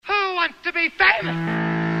to be famous?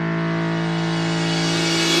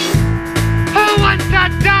 Who wants to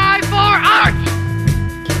die for art?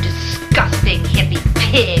 You disgusting hippie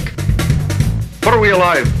pig. What are we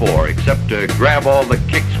alive for except to grab all the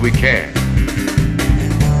kicks we can?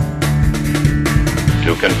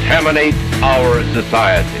 To contaminate our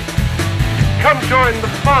society. Come join the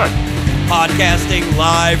fun. Podcasting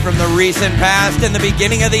live from the recent past and the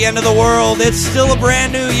beginning of the end of the world. It's still a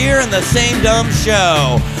brand new year and the same dumb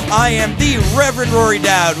show. I am the Reverend Rory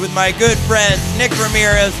Dowd with my good friends Nick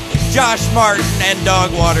Ramirez, Josh Martin, and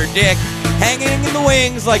Dogwater Dick, hanging in the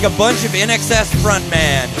wings like a bunch of INXS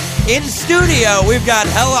frontman. In studio, we've got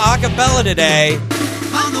hella a cappella today.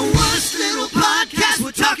 On the worst little podcast,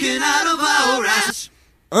 we're talking out of our ass.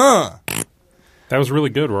 That was really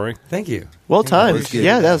good, Rory. Thank you. Well timed.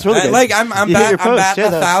 Yeah, that was really good. I'm batting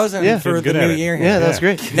 1,000 for the new year. Yeah, that's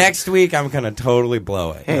great. Next week, I'm going to totally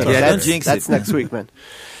blow it. Hey, don't jinx it. That's next week, man.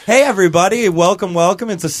 Hey, everybody. Welcome.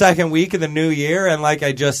 It's the second week of the new year. And like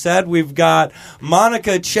I just said, we've got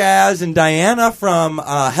Monica, Chaz, and Diana from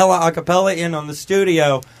Hella Acapella in on the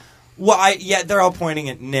studio. Well, they're all pointing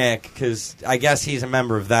at Nick because I guess he's a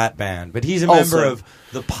member of that band. But he's a member of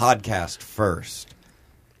the podcast first.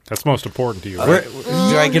 That's most important to you, right?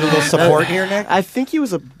 Do I get a little support here, Nick? I think he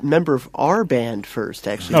was a member of our band first,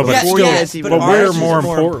 actually. No, but we're more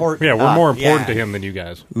important. Yeah, we're more important to yeah. him than you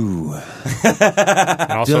guys. Ooh.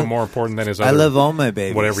 And also more important than his other, I love all my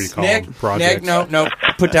babies. Whatever you call them, projects. Nick, no.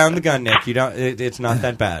 Put down the gun, Nick. You don't. It's not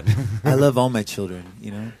that bad. I love all my children,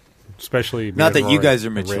 you know? Especially not that Rory, you guys are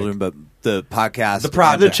my children, but the podcast.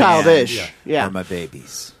 The childish. Yeah. Are my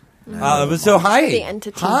babies. So hi. The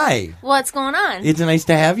entity. Hi. What's going on? It's nice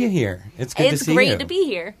to have you here. It's good to see you. It's great to be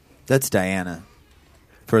here. That's Diana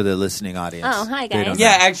for the listening audience. Oh, hi, guys.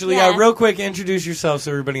 Yeah, actually, real quick, introduce yourself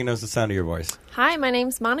so everybody knows the sound of your voice. Hi, my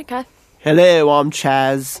name's Monica. Hello, I'm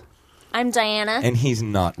Chaz. I'm Diana. And he's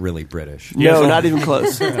not really British. No, not even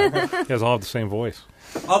close. You guys all have the same voice.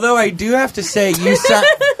 Although I do have to say, you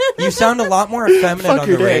sound a lot more effeminate on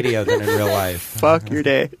the radio than in real life. Fuck your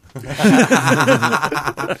day.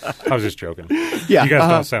 I was just joking. Yeah, you guys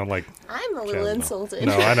don't sound like I'm a little insulted.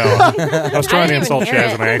 No, I know. I was trying to insult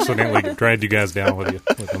Chaz, and I accidentally dragged you guys down with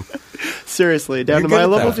him. Seriously, down to my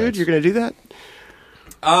level, dude. You're gonna do that?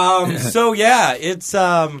 So yeah, it's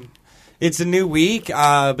a new week,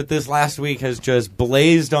 but this last week has just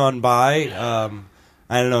blazed on by.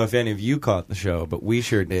 I don't know if any of you caught the show, but we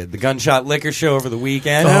sure did. The Gunshot Liquor Show over the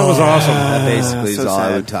weekend. That was awesome. That basically is all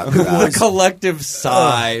I would talk about. A collective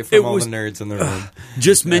sigh from all the nerds in the room.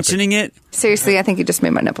 Just mentioning it. Seriously, I think you just made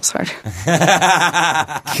my nipples hard.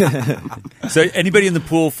 So anybody in the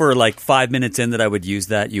pool for like 5 minutes in that I would use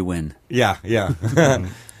that, you win. Yeah.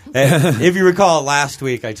 If you recall, last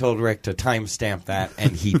week I told Rick to timestamp that,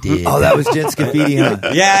 and he did. Oh, that was Jen Scafidi,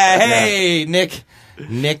 huh? Yeah, hey, Nick.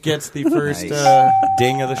 Nick gets the first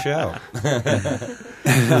ding of the show.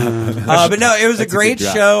 But no, it was a great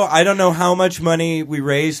show. I don't know how much money we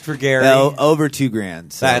raised for Gary. Well, over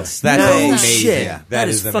 $2,000. So. That's amazing. Shit. Yeah. That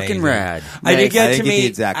is amazing. fucking rad. I did get to meet. meet. The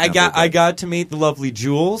exact number, I got to meet the lovely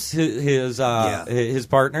Jules, his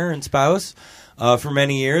partner and spouse. For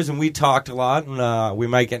many years, and we talked a lot, and we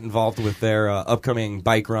might get involved with their upcoming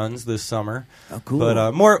bike runs this summer. Oh, cool.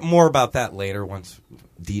 But more about that later once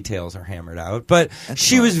details are hammered out. But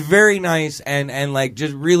she was very nice and like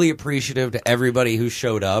just really appreciative to everybody who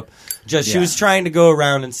showed up. She was trying to go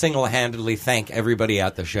around and single-handedly thank everybody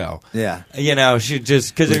at the show. Yeah. You know, she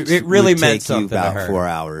just because it really meant something to her. About 4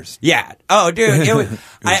 hours. Yeah. Oh, dude.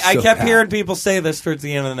 I kept hearing people say this towards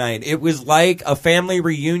the end of the night. It was like a family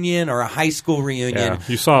reunion or a high school reunion. Yeah.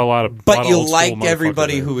 You saw a lot of but you liked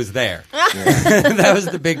everybody who was there. That was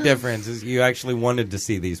the big difference, is you actually wanted to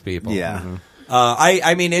see these people. Yeah. Mm-hmm.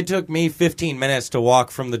 I mean, it took me 15 minutes to walk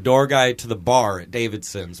from the door guy to the bar at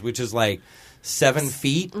Davidson's, which is like 7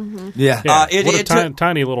 feet. Mm-hmm. Yeah. What a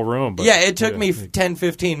tiny little room. But, it took me 10,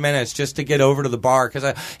 15 minutes just to get over to the bar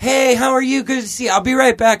because hey, how are you? Good to see you. I'll be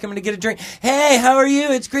right back. I'm going to get a drink. Hey, how are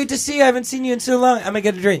you? It's great to see you. I haven't seen you in so long. I'm going to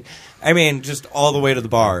get a drink. I mean, just all the way to the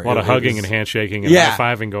bar. A lot of hugging and handshaking and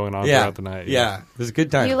high-fiving going on throughout the night. Yeah, it was a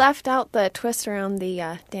good time. You left out the twist around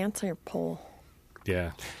the dancer pole.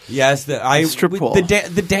 Yeah. Yes, strip pole.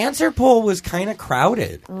 The dancer pole was kind of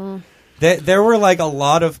crowded. There were like a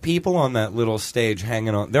lot of people on that little stage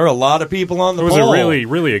hanging on. There were a lot of people on the pole. It was a really,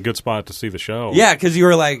 really a good spot to see the show. Yeah, because you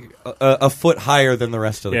were like a foot higher than the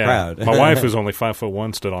rest of the crowd. My wife, who's only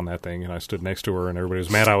 5'1", stood on that thing, and I stood next to her, and everybody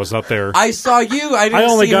was mad I was up there. I saw you. I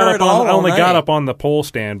only see her at all. I only got up on the pole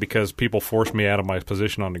stand because people forced me out of my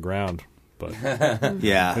position on the ground. But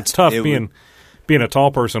yeah, it's tough being being a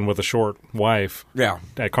tall person with a short wife. Yeah.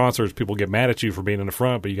 At concerts, people get mad at you for being in the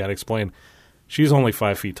front, but you got to explain, she's only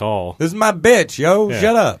 5 feet tall. This is my bitch, yo. Yeah.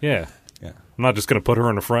 Shut up. Yeah. I'm not just going to put her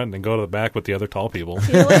in the front and then go to the back with the other tall people.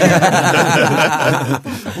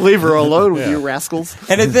 Leave her alone with you rascals.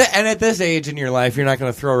 And at this age in your life, you're not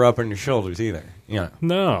going to throw her up on your shoulders either.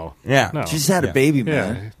 No. Yeah. No. She just had a baby,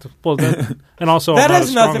 man. Yeah. Well, and also that I'm not has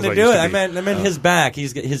as strong nothing as to do used with it. be. I meant his back.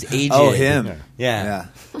 He's got his aging. Oh, him. Yeah.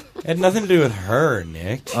 It had nothing to do with her,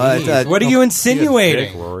 Nick. I What are you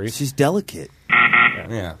insinuating? Dick, Rory. She's delicate.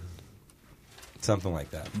 Yeah. Something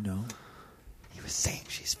like that. He was saying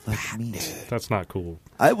she's like me. That's not cool.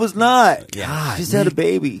 I was not. Yeah. God, she's had a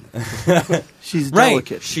baby. She's Right.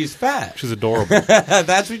 delicate. She's fat. She's adorable.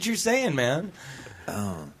 That's what you're saying, man.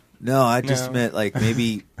 No, I just meant like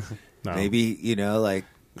maybe, No. like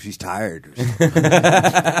she's tired or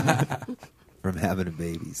something. From having a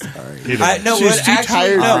baby. Sorry. No, She's but too actually,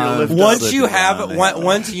 tired no. to lift Once up. you have, Lift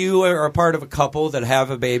once you are a part of a couple that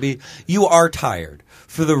have a baby, you are tired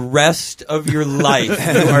for the rest of your life.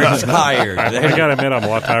 You are tired. I got to admit, I'm a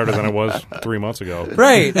lot tireder than I was 3 months ago.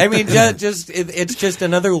 Right. I mean, it's just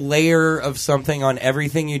another layer of something on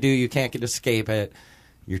everything you do. You can't escape it.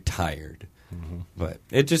 You're tired. But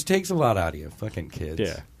it just takes a lot out of you. Fucking kids.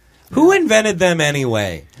 Yeah. Who invented them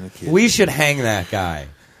anyway? We should hang that guy.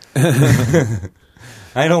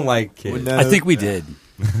 I don't like kids. I think we did.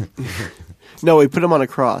 No, we put him on a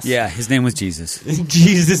cross. Yeah, his name was Jesus.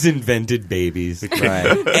 Jesus invented babies. Right.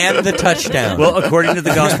 And the touchdown. Well, according to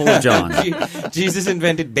the Gospel of John. Jesus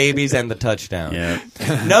invented babies and the touchdown. Yeah.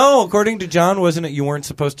 No, according to John, wasn't it you weren't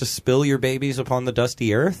supposed to spill your babies upon the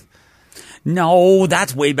dusty earth? No,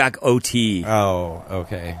 that's way back OT. Oh,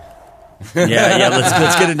 okay. Yeah.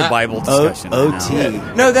 Let's get into Bible discussion. OT.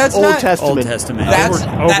 now. No, that's Old not. Testament. Old Testament.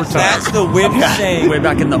 That's the wind saying. way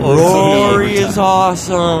back in the OT. Rory is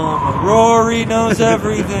awesome. Rory knows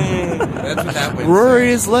everything. That's what that wind Rory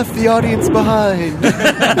has left the audience behind.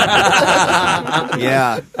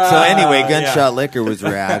 Yeah. So anyway, Gunshot Liquor was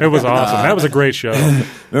rad. It was awesome. That was a great show.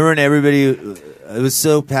 Remember when everybody... It was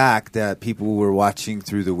so packed that people were watching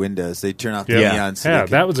through the windows. They turn off the neon. So Yeah, they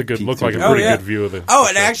could that was a good, peek looked like a through pretty the- good view of the. Oh,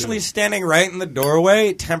 and actually standing right in the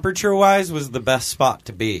doorway, temperature-wise, was the best spot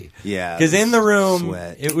to be. Yeah. Because in the room,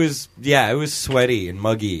 Sweat. it was sweaty and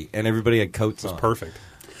muggy, and everybody had coats on. Perfect.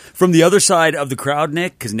 From the other side of the crowd,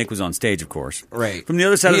 Nick, because Nick was on stage, of course. Right. From the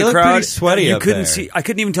other side He of the looked crowd, pretty sweaty you up couldn't there. see. I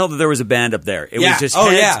couldn't even tell that there was a band up there. It Yeah. was just Oh,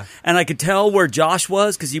 heads, yeah. and I could tell where Josh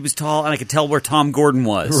was because he was tall, and I could tell where Tom Gordon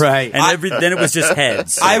was. Right. And then it was just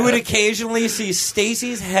heads. I would occasionally see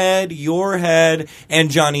Stacy's head, your head,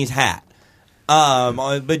 and Johnny's hat.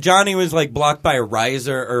 But Johnny was like blocked by a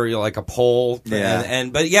riser or like a pole. Yeah.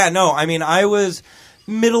 But yeah, no, I mean, I was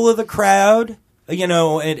middle of the crowd, at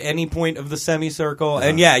any point of the semicircle,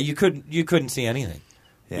 and yeah, you couldn't see anything.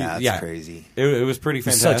 Yeah, that's crazy. It was pretty It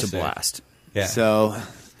was fantastic. such a blast. Yeah. So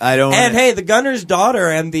I don't. And hey, the Gunner's daughter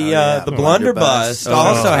and the Blunderbuss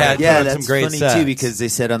also had that's some great funny sets. too because they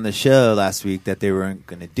said on the show last week that they weren't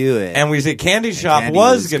going to do it, And we said Candy Shop Candy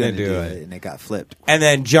was going to gonna do it. and it got flipped. And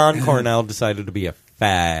then John Cornell decided to be a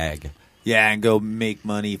fag. Yeah, and go make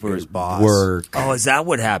money for his boss. Work. Oh, is that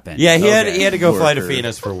what happened? Yeah, he Okay. had to go fly to Worker.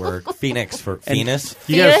 Phoenix for work. Phoenix for Phoenix.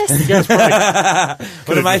 You guys probably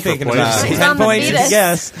What am I thinking about? He's 10 on the points, Phoenix.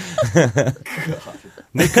 yes.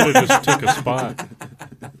 Nick could have just took a spot.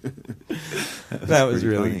 That was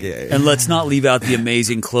really funny. gay. And let's not leave out the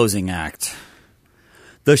amazing closing act,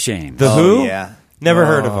 The Shame. The Who? Yeah, Never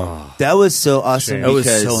heard of him. that was so awesome. That was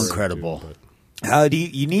because so incredible. How do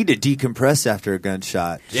you need to decompress after a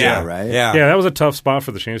gunshot? Yeah, show, right. Yeah. Yeah, that was a tough spot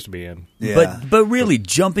for the Shames to be in. Yeah. But really,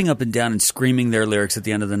 jumping up and down and screaming their lyrics at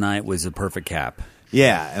the end of the night was a perfect cap.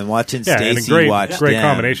 Yeah, and watching Yeah, and a Stacy watch great them.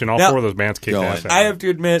 combination. All Now- four of those bands kicked Go ass. on. I have to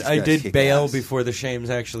admit, I guys did kick bail ass. before the Shames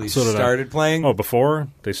actually So did I. started playing. Oh, before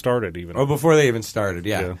they started, even. Oh, before they even started,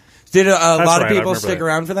 yeah. Yeah. Did a That's lot of right, I people remember stick that.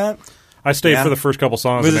 around for that? I stayed Yeah. for the first couple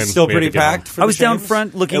songs. Was and it then still we had pretty to get home. packed? For I the was down Shames?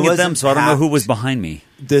 front looking It at them, wasn't so I don't know who packed. was behind me.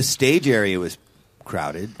 The stage area was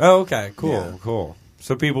crowded. Oh, okay. Cool, Yeah. cool.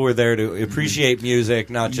 So people were there to appreciate music,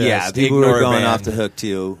 not just Yeah, people ignore were a going band. off the hook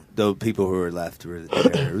too. The people who were left were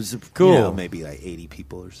there. It was Cool. maybe like 80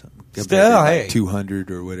 people or something. Still, Compared to, hey. like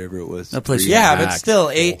 200 or whatever it was. That place was Yeah, but packed. still,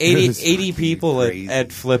 It 80 was 80 people crazy.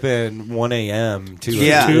 at flipping 1 a.m. to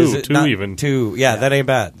Yeah. is it Two not- even. Two. Yeah, that ain't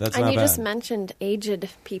bad. That's And not you bad. just mentioned aged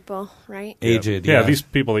people, right? Aged, Yeah, yeah. these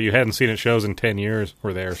people that you hadn't seen at shows in 10 years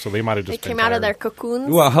were there, so they might have They just came been out of tired. their cocoons.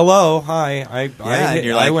 Well, hello, hi. Yeah, and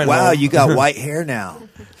you're I like, went wow, home. you got white hair now.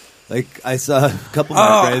 Like, I saw a couple of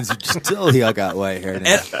my friends who still got white hair now.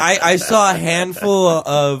 And I saw a handful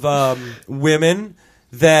of women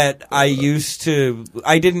that I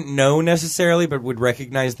didn't know necessarily, but would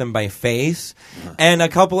recognize them by face. And a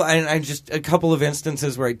couple of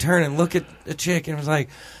instances where I turn and look at a chick and was like,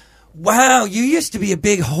 wow, you used to be a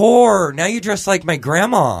big whore. Now you dress like my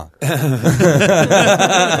grandma. But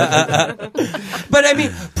I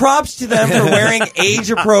mean, props to them for wearing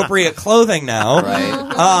age-appropriate clothing now.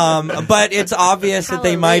 Right. But it's obvious that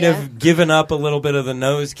they might have given up a little bit of the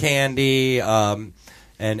nose candy.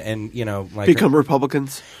 And you know, like become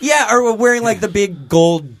Republicans. Yeah, or wearing like the big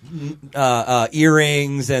gold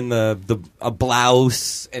earrings and a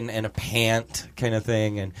blouse and a pant kind of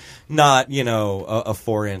thing, and not, you know, a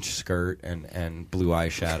 4-inch skirt and blue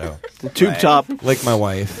eyeshadow, tube top, like my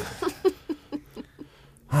wife.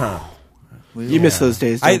 You miss those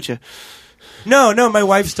days, don't you? No, my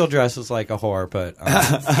wife still dresses like a whore, but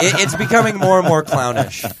it's becoming more and more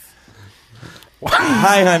clownish.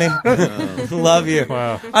 Hi, honey. Love you.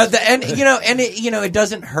 Wow. It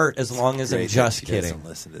doesn't hurt as long as I'm just kidding. Doesn't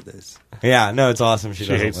listen to this. Yeah, no, it's awesome. She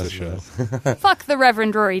hates the listen show. to this. Fuck the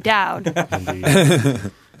Reverend Rory Dowd.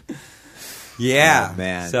 Yeah, oh,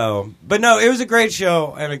 man. So, but no, it was a great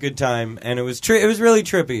show and a good time, and it was really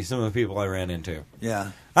trippy. Some of the people I ran into.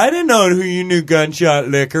 Yeah, I didn't know who you knew Gunshot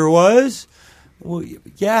Liquor was. Well,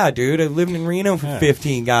 yeah, dude. I lived in Reno for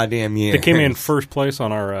 15 goddamn years. They came in first place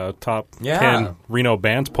on our top 10 Reno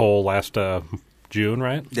bands poll last June,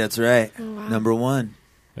 right? That's right. Oh, wow. Number 1.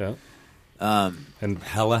 Yeah. And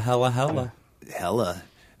hella.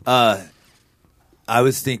 I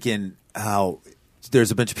was thinking how there's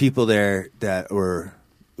a bunch of people there that were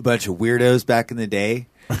a bunch of weirdos back in the day.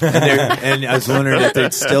 And I was wondering if they're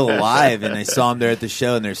still alive, and I saw them there at the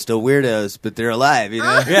show, and they're still weirdos, but they're alive, you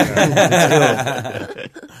know? Yeah.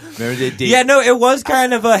 Remember they did? Yeah, no, it was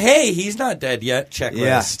kind of a, hey, he's not dead yet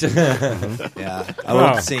checklist. Yeah. I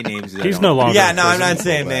won't say names. He's no longer. Yeah, no, I'm not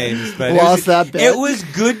saying names, but it was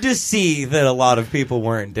good to see that a lot of people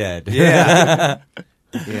weren't dead. Yeah.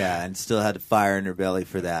 Yeah, and still had a fire in their belly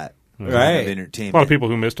for that. Right. Kind of entertainment. A lot of people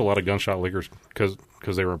who missed a lot of Gunshot Liquors because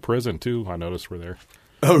they were in prison too. I noticed were there.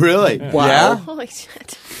 Oh, really? Yeah. Wow. Yeah? Holy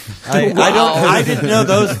shit. I didn't know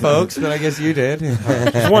those folks, but I guess you did.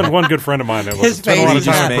 one good friend of mine that was spent a lot of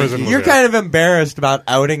time in prison. You're kind of embarrassed about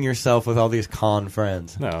outing yourself with all these con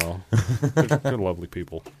friends. No, they're lovely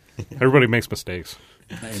people. Everybody makes mistakes.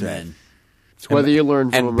 Amen. It's whether you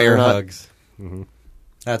learn from and them bear or not. hugs. Mm-hmm.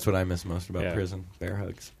 That's what I miss most about prison. Bear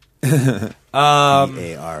hugs. Beare.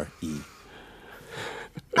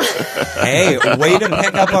 Hey, way to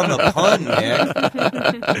pick up on the pun, Nick.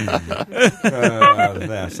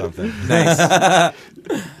 That's something. Nice.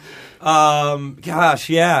 Gosh,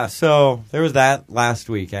 yeah. So there was that last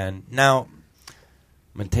weekend. Now,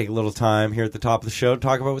 I'm going to take a little time here at the top of the show to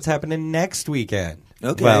talk about what's happening next weekend.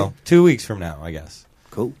 Okay. Well, 2 weeks from now, I guess.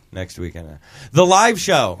 Cool. Next weekend. The live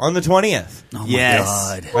show on the 20th. Oh, my Yes.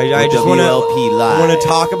 God. I just WLP Live. want to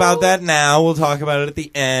talk about that now. We'll talk about it at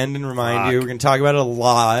the end and remind you. We're going to talk about it a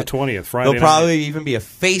lot. The 20th, Friday There'll probably even be a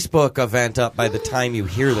Facebook event up by the time you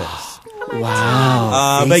hear this.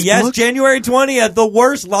 Wow. But yes, January 20th, the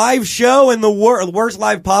worst live show in the world, the worst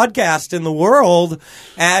live podcast in the world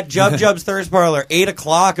at Jub Jub's Thirst Parlor. 8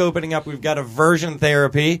 o'clock opening up. We've got Aversion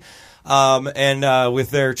Therapy. And with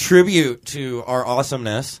their tribute to our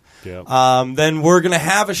awesomeness, then we're going to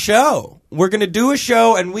have a show. We're going to do a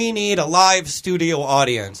show, and we need a live studio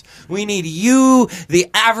audience. We need you, the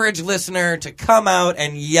average listener, to come out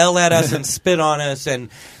and yell at us and spit on us and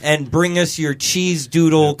bring us your cheese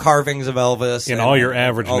doodle carvings of Elvis. In all your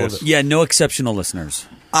averageness. Yeah, no exceptional listeners.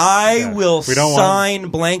 I will We don't sign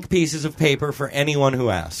blank pieces of paper for anyone who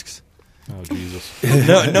asks. Oh, Jesus.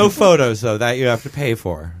 No photos, though. That you have to pay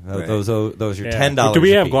for. Right. Those are $10. Do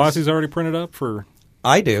we have apiece. glossies already printed up for?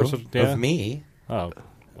 I do. Yeah. Of me. Oh,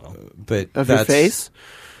 well. But Of your face?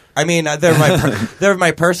 I mean, they're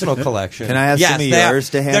my personal collection. Can I have some of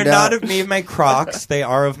yours to hand They're out? not of me and my Crocs. They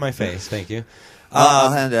are of my face. Thank you.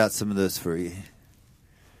 I'll hand out some of those for you.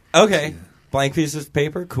 Okay. Blank pieces of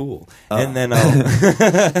paper? Cool. And then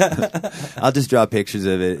I'll just draw pictures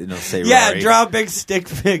of it, and it'll say Rory. draw a big stick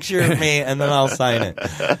picture of me, and then I'll sign it.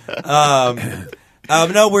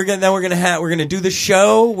 No, we're gonna do the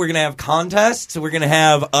show. We're gonna have contests. We're gonna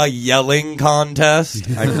have a yelling contest.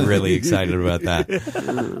 I'm really excited about that.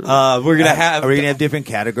 We're gonna have. Are we gonna have different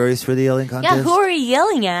categories for the yelling contest? Yeah, who are you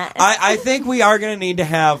yelling at? I think we are going to need to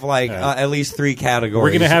have at least 3 categories.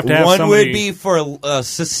 We're going to have one somebody... would be for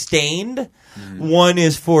sustained. One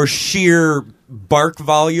is for sheer bark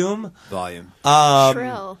volume.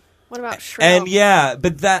 Shrill. What about shrill? And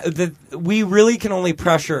but that we really can only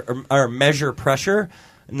pressure or measure pressure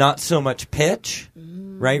not so much pitch.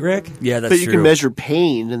 Right, Rick? Yeah, that's but true. you can measure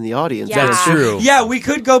pain in the audience. Yeah. That's true. Yeah, we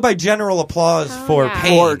could go by general applause for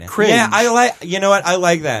pain. Or cringe. Yeah, I like. You know what? I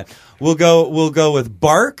like that. We'll go with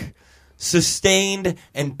bark, sustained,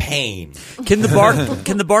 and pain. Can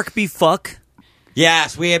the bark be fuck?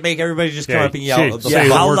 Yes, we make everybody just come up and yell. Say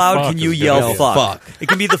How the word loud fuck can you is yell good. fuck? It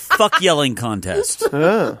can be the fuck yelling contest.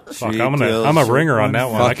 Fuck, I'm a ringer on that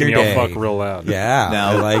one. I can yell fuck real loud. Yeah,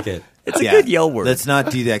 I like it. It's a good yell word. Let's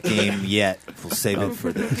not do that game yet. We'll save it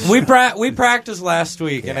for this. We practiced last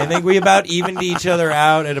week, and I think we about evened each other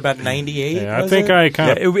out at about 98. Yeah, I think I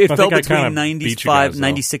kind of. it fell beat between you 95, guys,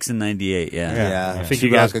 96, and 98. Yeah. Yeah. I think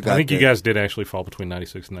you guys did actually fall between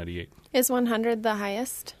 96 and 98. Is 100 the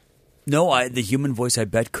highest? No, the human voice I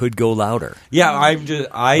bet could go louder. Yeah,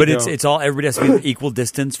 but it's all everybody has to be equal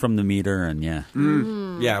distance from the meter, and yeah,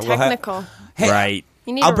 Technical. right.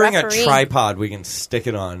 You need I'll bring a referee. tripod we can stick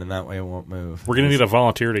it on, and that way it won't move. We're gonna need a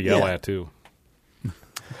volunteer to yell at too.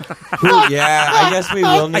 Yeah, I guess we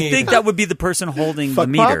will need. I think that would be the person holding the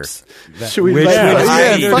meter. Should we? Which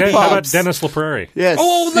How about Dennis LaPrairie? Yes.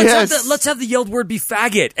 Oh, let's have the yelled word be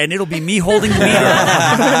faggot, and it'll be me holding the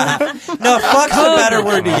meter. No, fuck's a better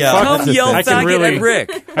word to yell. Come yell faggot at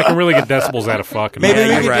Rick. I can really get decibels out of fuck. Maybe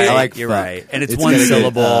You're right. I like You're fuck. right, and it's one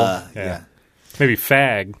syllable. Yeah. Maybe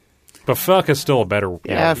fag. But fuck is still a better. Fuck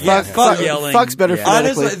yelling. Fuck's better. Yeah.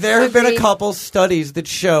 Phonetically. Honestly, there have been a couple studies that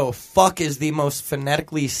show fuck is the most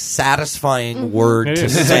phonetically satisfying word It to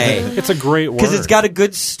is. say. It's a great word Because it's got a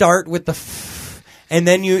good start with the f, and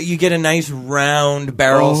then you get a nice round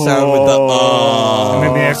barrel sound with the and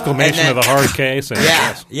then the exclamation and then- of the hard case. And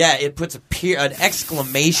yeah, it puts an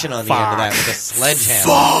exclamation on the end of that with a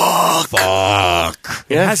sledgehammer. Fuck.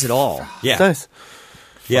 It has it all. Yeah. Nice.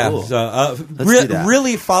 Yeah, Cool. so, do that.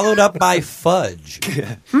 really followed up by fudge.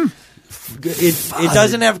 It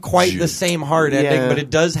doesn't have quite the same hard ending, but it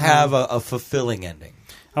does have a fulfilling ending.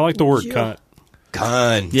 I like the word cunt.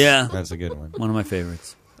 Cunt. Yeah. That's a good one. One of my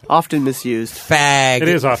favorites. Often misused. Fag. It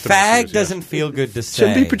is often Fag misused, yeah. doesn't feel good to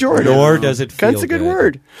say. Shouldn't be pejorative. Nor does it feel Cunt's a good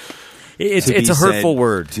word. It's To a be hurtful said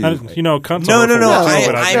word. to- Cunt's No, a no, hurtful no. word,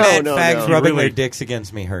 but I I- meant no, fags no. rubbing Really- their dicks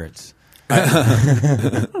against me hurts.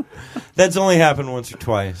 That's only happened once or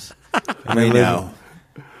twice. We know.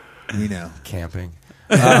 We know. Camping.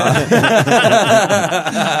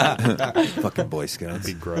 Fucking Boy Scouts.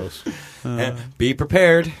 Be gross. Be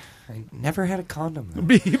prepared. I never had a condom, though.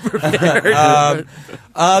 Be prepared.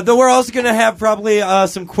 Though we're also going to have probably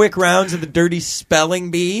some quick rounds of the Dirty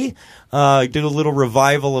Spelling Bee. Did a little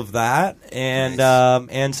revival of that,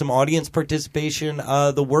 and some audience participation.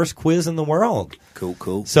 The worst quiz in the world.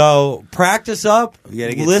 Cool. So practice up.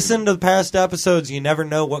 gotta get Listen to the past episodes. You never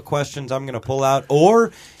know what questions I'm going to pull out,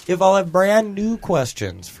 or if I'll have brand new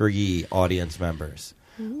questions for ye audience members.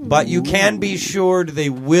 But you can be sure they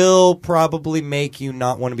will probably make you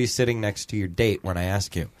not want to be sitting next to your date when I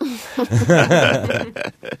ask you. You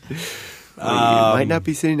might not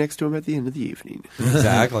be sitting next to him at the end of the evening.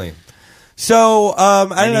 Exactly. So I don't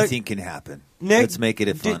know. Anything can happen. Nick, Let's make it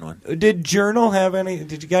a fun one. Did Journal have any?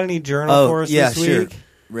 Did you got any journal for us this sure. week?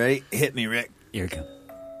 Ready? Hit me, Rick. Here it comes.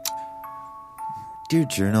 Dear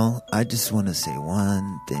Journal, I just want to say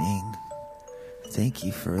one thing. Thank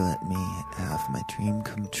you for letting me have my dream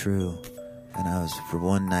come true. And I was, for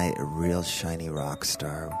one night, a real shiny rock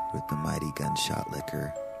star with the mighty gunshot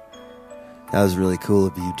liquor. That was really cool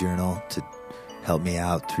of you, Journal, to help me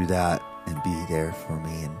out through that and be there for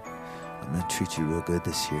me. And I'm going to treat you real good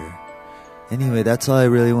this year. Anyway, that's all I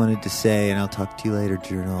really wanted to say, and I'll talk to you later,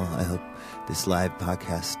 Journal. I hope this live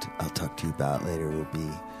podcast I'll talk to you about later will be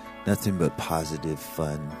nothing but positive,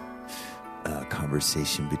 fun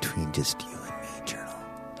conversation between just you and me, Journal.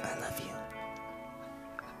 I love you.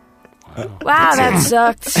 Wow, that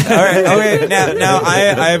sucked. All right. Okay. Now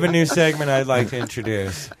I have a new segment I'd like to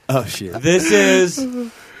introduce. Oh, shit. This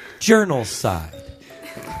is Journal Side.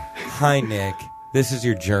 Hi, Nick. This is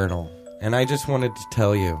your journal, and I just wanted to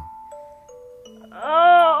tell you.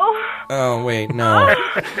 Oh wait, no,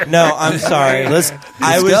 I'm sorry. Let's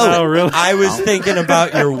I was go. Oh, really? I was thinking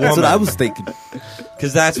about your woman. That's what I was thinking.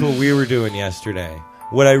 Because that's what we were doing yesterday.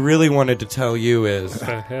 What I really wanted to tell you is, What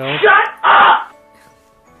the hell?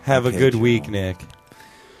 have a Okay, good Journal. week, Nick.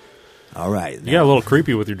 All right. You got a little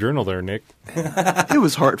creepy with your journal there, Nick. It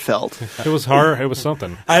was heartfelt. It was hard. It was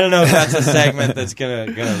something. I don't know if that's a segment that's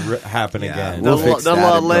gonna happen again. We'll Not a fix lot- not a that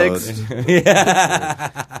lot of in legs. post.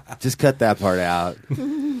 Yeah. Just cut that part out.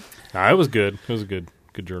 It was good. It was a good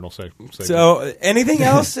journal segment. So, anything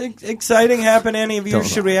else exciting happen? Any of you? Don't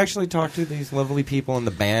Should know. we actually talk to these lovely people in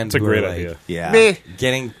the band? it's a who great are, like, idea. Yeah. Meh.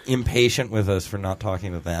 getting impatient with us for not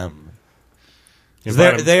talking to them.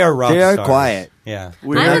 Invite 'em. They are rock They are stars. quiet. Yeah.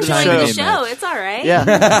 I'm enjoying the show. It's all right.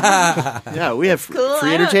 Yeah. Yeah, we have Cool.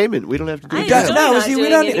 free entertainment. We don't have to do I that. enjoy No, not see, doing we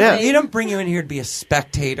don't. anything. We don't bring you in here to be a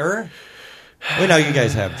spectator. We know you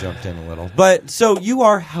guys have jumped in a little, but so you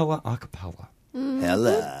are hella acapella.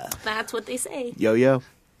 Hella. That's what they say. Yo.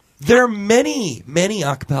 There are many, many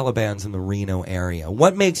a cappella bands in the Reno area.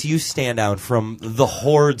 What makes you stand out from the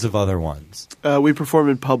hordes of other ones? We perform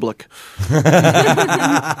in public.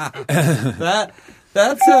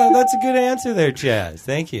 That's a good answer there, Chaz.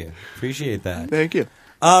 Thank you. Appreciate that. Thank you.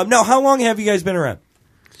 Now, how long have you guys been around?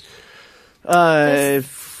 This.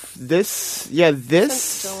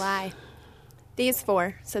 Since July. These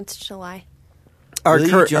 4 since July.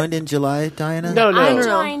 You joined in July, Diana? No. I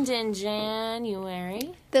joined in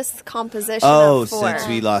January. This composition of 4. Since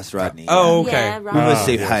we lost Rodney. Oh, okay. Yeah, We Rodney. must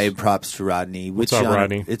say hi and props to Rodney. What's up,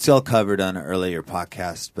 Rodney? It's all covered on an earlier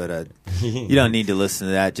podcast, but you don't need to listen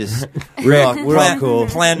to that. Just we're all cool.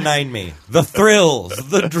 Plan 9 me. The thrills,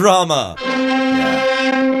 the drama.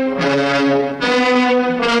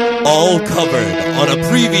 All covered on a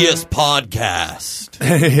previous podcast.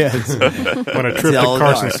 Yes. When a trip to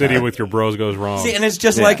Carson City with your bros goes wrong. See, and it's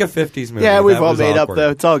just like a 50s movie. Yeah, we've That all was made awkward. up, though.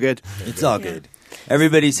 It's all good. It's all good.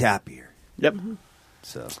 Everybody's happier. Yep.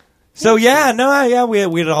 So we had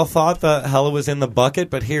all thought the hella was in the bucket,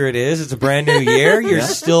 but here it is. It's a brand new year. You're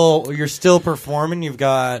still performing. You've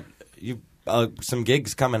got some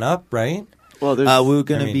gigs coming up, right? Well, we're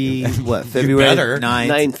going to be February better.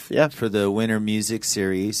 9th, yeah, for the Winter Music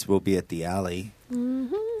Series. We'll be at the Alley.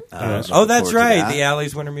 Oh, that's right. The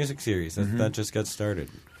Alley's Winter Music Series. That just got started.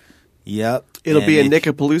 Yep. It'll be in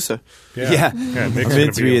Nickapalooza. Yeah. Nick's I'm in gonna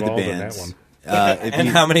be 3 of the involved in bands. that one. And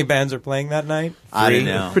how many bands are playing that night? I don't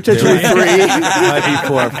know. Potentially 3. Might be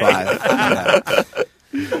 4 or 5.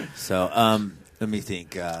 Yeah. So, let me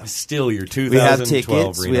think. Still your 2012 we have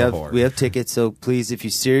tickets. Reno Horde. We have tickets. So please, if you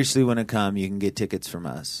seriously want to come, you can get tickets from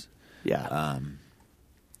us. Yeah.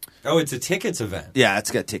 Oh, it's a tickets event. Yeah,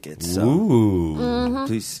 it's got tickets. So Ooh.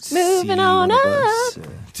 please Moving see on one of up. us.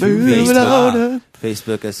 Moving on up.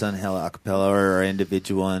 Facebook us on Hella Acapella or our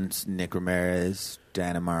individual ones: Nick Ramirez,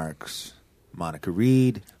 Dana Marks, Monica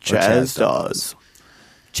Reed, or Chaz Dawes.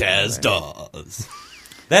 Chaz Dawes.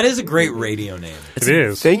 That is a great radio name. It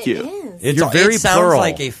is. Thank you. It very sounds plural.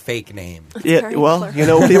 like a fake name. Yeah. Well, you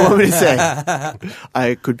know, what do you want me to say?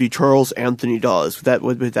 I could be Charles Anthony Dawes.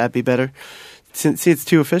 Would that be better? See, it's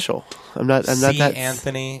too official. I'm not that.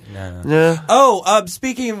 Anthony. No. No. Oh,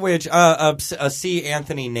 speaking of which, a C.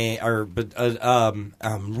 Anthony name, or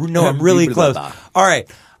no, I'm really close. All right,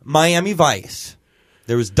 Miami Vice.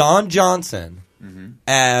 There was Don Johnson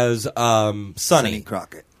as Sonny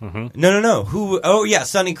Crockett. No. Who? Oh, yeah,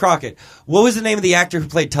 Sonny Crockett. What was the name of the actor who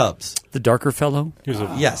played Tubbs? The darker fellow? He was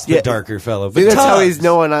a, Yes, the darker fellow. But that's how he's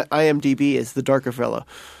known on IMDb as the darker fellow.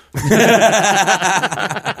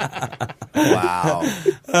 Wow.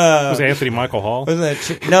 was it Anthony Michael Hall? Wasn't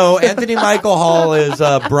that no, Anthony Michael Hall is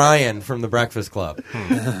Brian from The Breakfast Club.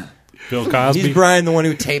 Bill Cosby? He's Brian, the one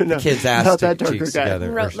who taped the kids' ass not that darker cheeks guy.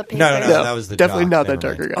 together. Wrote the paper. No, that was the definitely jock. not that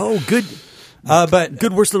Never darker mind. guy. Oh, good. But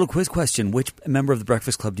Good worst little quiz question. Which member of the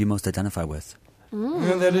Breakfast Club do you most identify with?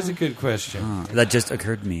 Well, that is a good question. That just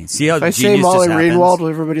occurred to me. See how If I say genius Molly just happens? Ringwald, will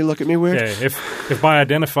everybody look at me weird? Yeah, if by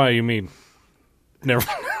identify you mean never.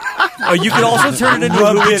 Oh, you could also turn it into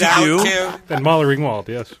Rub who would it you out, do? too. And Molly Ringwald,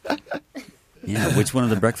 yes. Yeah, which one of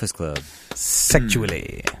the Breakfast Club?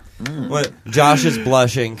 Sexually. What? Josh is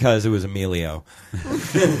blushing because it was Emilio.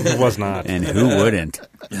 It was not. And who wouldn't?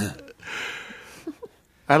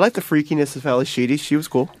 I like the freakiness of Ali Sheedy. She was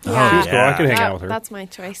cool. Yeah. She was cool. I could hang out with her. That's my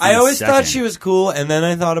choice. I always Second. thought she was cool, and then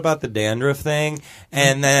I thought about the dandruff thing,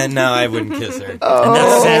 and then no, I wouldn't kiss her. And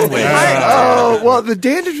that's sandwich. Oh, well, the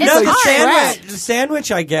dandruff It's is No, art. the sandwich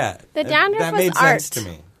I get. The dandruff that was made art. sense to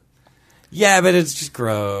me. Yeah, but it's just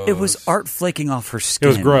gross. It was art flaking off her It skin.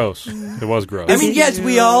 was gross. It was gross. I mean, yes,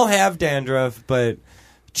 we all have dandruff, but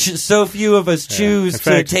so few of us choose In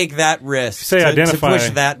fact, to take that risk, say to identify- push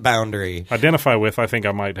that boundary. Identify with, I think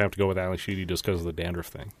I might have to go with Ali Sheedy just because of the dandruff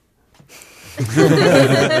thing.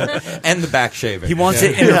 And the back shaving. He wants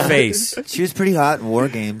it in her face. She was pretty hot in War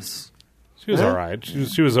Games. She was all right.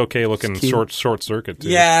 She was okay looking. Short Circuit too.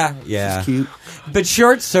 Yeah. She's cute. But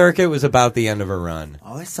Short Circuit was about the end of her run. I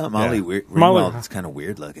always thought Molly Yeah. Ringwald was kind of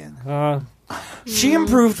weird looking. She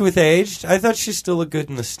improved with age. I thought she still looked good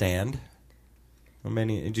in The Stand.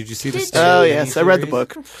 Did you see The Stand? Oh, yes. I read the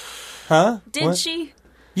book. Huh? Did What? she?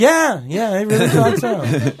 Yeah, I really thought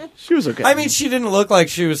so. She was okay. I mean, she didn't look like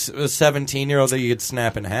she was a 17-year-old that you could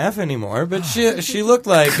snap in half anymore, but she looked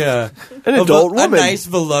like an adult woman. a nice,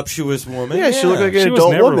 voluptuous woman. Yeah, she looked like an She was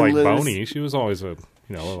adult never woman. like bony. She was always a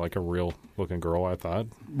like a real looking girl. I thought.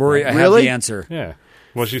 Rory, I have the answer. Yeah.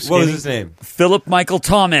 Was she What skinny? was his name? Philip Michael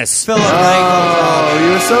Thomas. Philip Michael. Oh,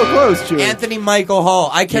 you were so close, Julie. Anthony Michael Hall.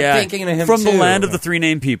 I kept thinking of him from too. the land of the three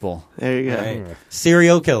named people. There you go. Right.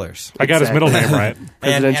 Serial killers. I got his middle name right. and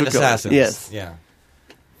Presidential killer. assassins. Yes. Yeah.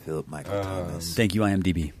 Philip Michael Thomas. Thank you,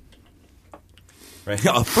 IMDb. Right.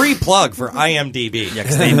 A free plug for IMDb. Yeah,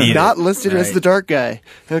 'cause they need Not it. listed as Right. the dark guy.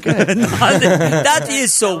 Okay. That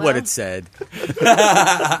is so what it said.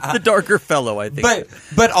 The darker fellow, I think.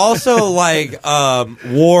 But also like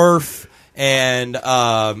Worf and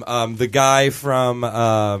the guy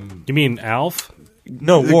from You mean Alf?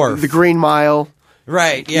 no Worf. The Green Mile.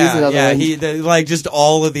 Right, He's yeah, another yeah. one. Like just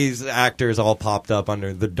all of these actors all popped up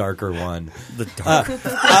under the darker one. The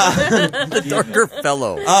darker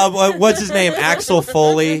fellow. What's his name? Axel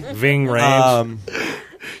Foley. Ving Rhames.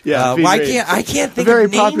 Yeah. I can't think very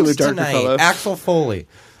of names popular darker tonight. fellow. Axel Foley.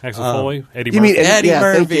 Axel Foley? Eddie You Murphy? mean Eddie Thank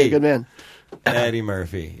Murphy. you, good man. Eddie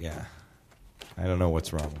Murphy. Yeah. I don't know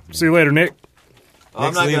what's wrong with me. See you later, Nick.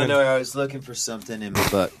 I'm not leaving. going to know. I was looking for something in my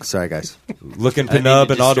book. Sorry, guys. Looking I didn't Penub mean and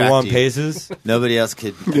to distract Audubon you. Paces. Nobody else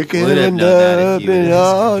could You would have known that if you would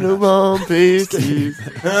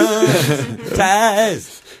have.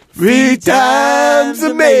 Taz. 3 times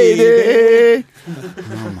a matey.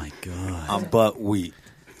 Oh, my God. I'm buckwheat.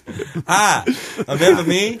 Remember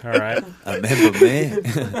me? All right. Remember me?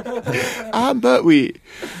 I'm buckwheat.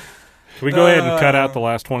 Can we go ahead and cut out the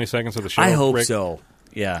last 20 seconds of the show? I hope Rick? so.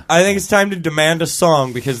 Yeah. I think it's time to demand a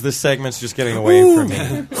song because this segment's just getting away from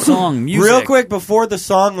me. Song, music. Real quick, before the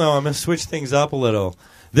song, though, I'm going to switch things up a little.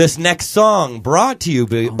 This next song brought to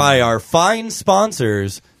you by our fine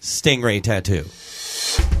sponsors, Stingray Tattoo.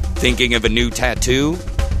 Thinking of a new tattoo?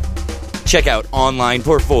 Check out online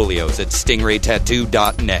portfolios at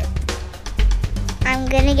stingraytattoo.net. I'm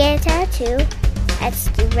gonna get a tattoo at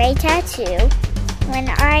Stingray Tattoo when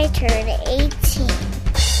I turn 18.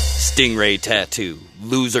 Stingray Tattoo.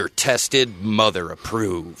 Loser tested, mother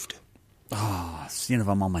approved. Oh, seeing if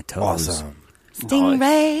I'm on my toes. Awesome.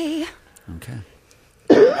 Stingray. Okay.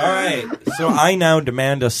 All right. So I now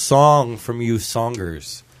demand a song from you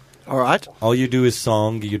songers. All right. All you do is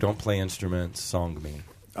song. You don't play instruments. Song me.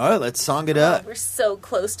 All right, let's song it up. We're so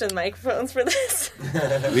close to the microphones for this.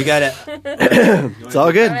 We got it. It's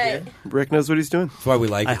all good. All right. Rick knows what he's doing. That's why we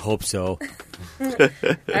like I it. hope so.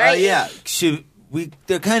 Yeah.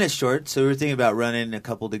 They're kind of short, so we're thinking about running a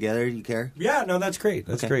couple together. You care? Yeah, no, that's great.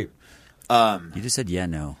 That's great. You just said yeah,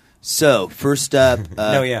 no. So, first up,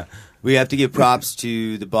 No, yeah. we have to give props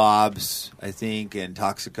to the Bobs, I think, and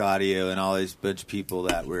Toxic Audio and all these bunch of people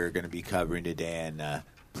that we're going to be covering today. And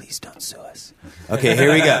please don't sue us. Okay,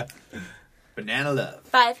 here we go. Banana Love.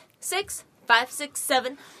 5, 6, 5, 6,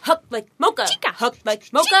 7. Huck like mocha. Huck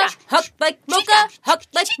like mocha. Huck like mocha. Huck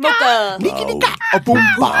like mocha. A boom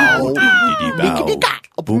bow.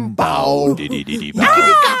 A boom bow. A boom bow.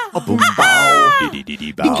 A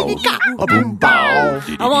boom bow.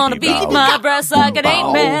 I wanna beat my breasts like an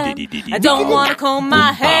 8-man. I don't wanna comb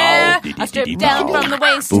my hair. I strip down from the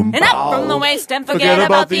waist and up from the waist and forget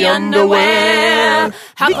about the underwear.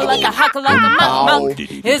 Hockle like a muck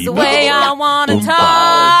is the way I wanna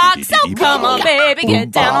talk. So come on, baby,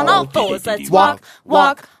 get down on all fours. Let's walk,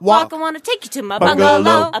 walk, walk. I wanna take you to my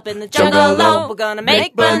bungalow up in the jungle. We're gonna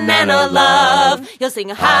make banana love. You'll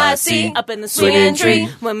sing a high C up in the swinging tree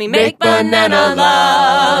when we make banana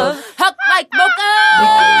love. Huck like mocha.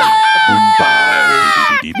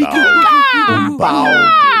 Boom bow.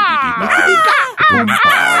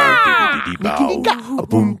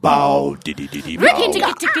 Boom bow. Ricky ticky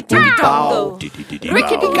ticky ticky tongo. Ricky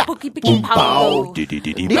ticky pookie picky pongo.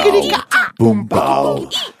 Boom bow.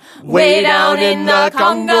 Way down in the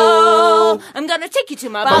Congo, I'm gonna take you to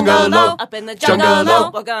my bungalow up in the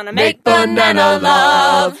jungle. We're gonna make banana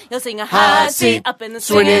love. You'll sing a high C up in the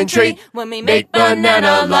swinging tree when we make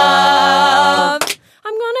banana love.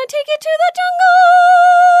 I'm gonna take you to the jungle.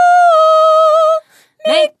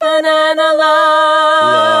 Make banana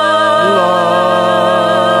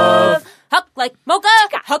love. Huck like mocha.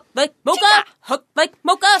 Huck like mocha. Huck like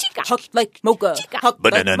mocha. Huck like mocha. Huck like mocha. Huck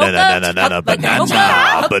like mocha. Banana.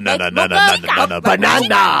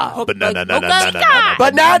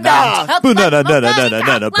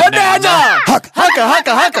 Huck, hucka,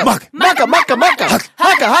 hucka, hucka. Mucka, mucka, mucka.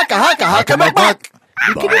 Hucka, hucka, hucka, hucka, muck, muck.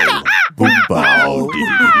 Boom bow.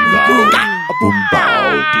 Boom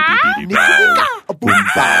bow.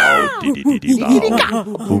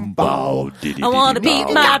 Boom bow. I wanna beat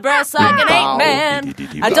my breasts like an 8-man.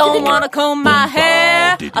 I don't wanna comb my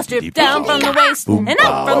hair. I'll strip down from the waist and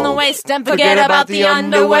up from the waist and forget about the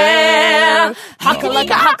underwear.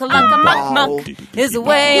 Hocka-locka, muck is the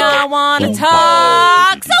way I wanna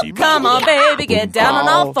talk. So come on, baby, get down on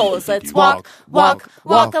all fours. Let's walk.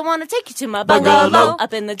 I wanna take you to my bungalow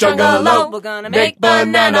up in the jungle. We're gonna make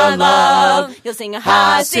banana love. You'll sing a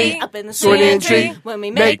high C up in the swinging tree when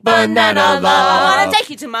we make banana love. I wanna take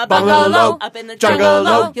you to my bungalow up in the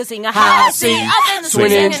jungle. You'll sing a high C up in the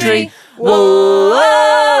swinging tree. Whoa,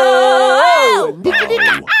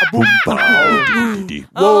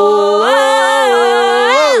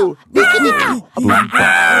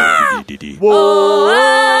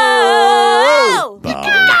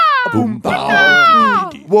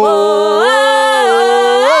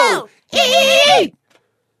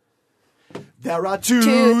 There are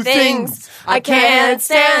two things I can't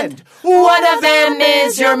stand. One of them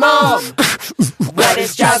is your mom, but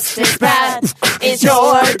it's just as bad is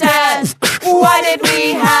your dad. Why did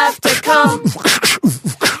we have to come?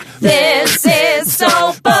 This is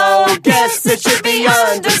so bogus. It should be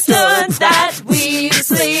understood that we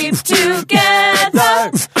sleep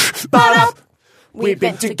together. But we've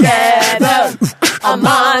been together a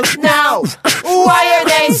month now. Why are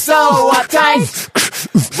they so uptight?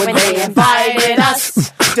 When they invited us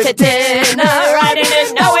to dinner, I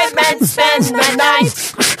didn't know it meant spend the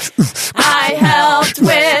night. I helped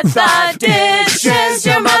with the dishes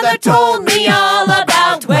your mother told me all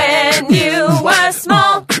about when you were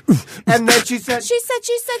small. And then she said,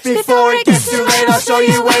 before it gets too late, I'll show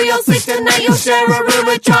you where you'll sleep tonight. You'll share a room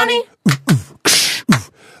with Johnny.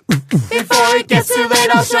 Before it gets too late,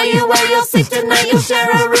 I'll show you where you'll sleep tonight. You'll share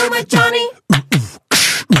a room with Johnny.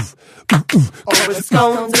 Over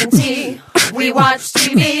scones and tea, we watch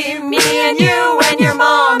TV, me and you and your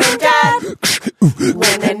mom and dad.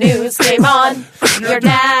 When the news came on, your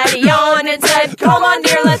daddy yawned and said, come on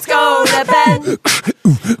dear, let's go to bed.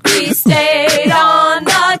 We stayed on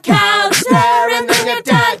the couch there, and then your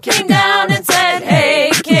dad came down and said,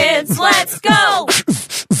 hey kids, let's go.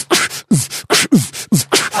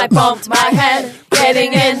 I bumped my head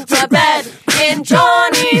getting into bed in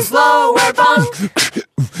Johnny's lower bunk.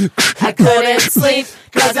 I couldn't sleep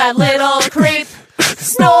cause that little creep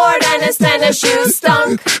snored and his tennis shoes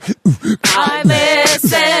stunk. I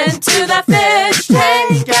listened to the fish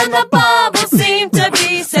tank and the bubbles seemed to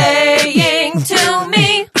be saying to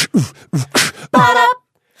me, but up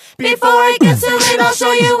before it gets too late, I'll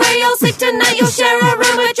show you where you'll sleep tonight. You'll share a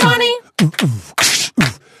room with Johnny.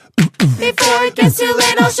 Before it gets too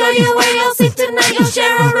late, I'll show you where you'll sleep tonight. You'll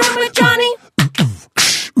share a room with Johnny.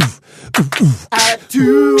 At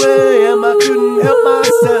 2 a.m. I couldn't help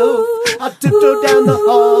myself. I tiptoed down the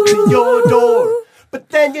hall to your door. But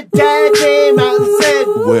then your dad came out and said,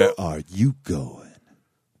 where are you going?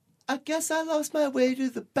 I guess I lost my way to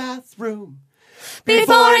the bathroom.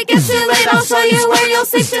 Before it gets too late, I'll show you where you'll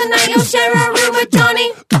sleep tonight. You'll share a room with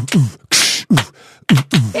Johnny.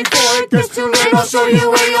 Before it gets too late, I'll show you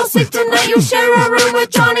where you'll sleep tonight. You'll share a room with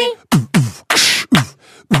Johnny.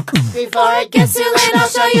 Before it gets too late, I'll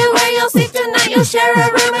show you where you'll sleep tonight. You'll share a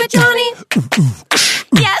room with Johnny.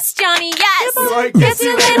 Yes, Johnny, yes. Before it gets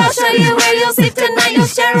too late, I'll show you where you'll sleep tonight. You'll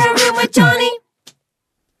share a room with Johnny.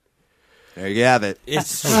 There you have it.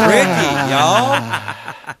 It's tricky, y'all.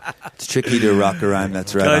 It's tricky to rock a rhyme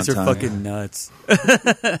that's right Guys on are time. fucking nuts.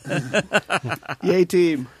 Yay,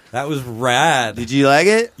 team. That was rad. Did you like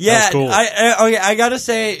it? Yeah, cool. I gotta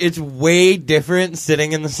say, it's way different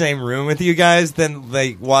sitting in the same room with you guys than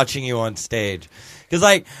like watching you on stage. Because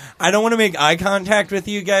like, I don't want to make eye contact with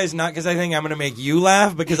you guys, not because I think I'm going to make you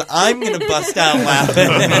laugh, because I'm going to bust out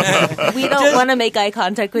laughing. We don't want to make eye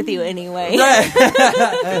contact with you anyway.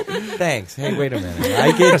 Right. Thanks. Hey, wait a minute.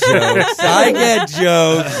 I get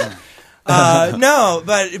jokes. No,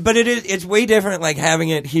 but it's way different like having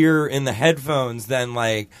it here in the headphones than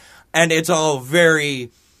like, and it's all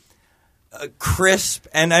very crisp,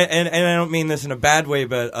 and I don't mean this in a bad way,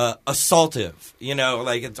 but assaultive. You know,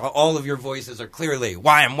 like it's all of your voices are clearly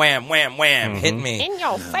wham, wham, wham, wham, hit me in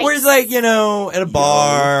your face. Whereas, like, you know, at a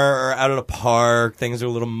bar or out at a park, things are a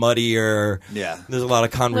little muddier. Yeah, there's a lot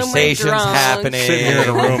of conversations happening. Sitting here in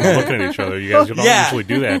a room looking at each other. You guys don't usually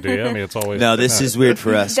do that, do you? I mean, it's always no. This is weird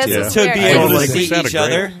for us to be able to see each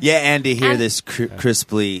other. Yeah, and to hear this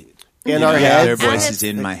crisply. In our heads. Their voices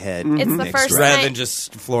in my head. It's the first rather time. than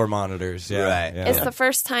just floor monitors. Yeah. Right. It's the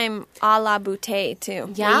first time a la bouteille,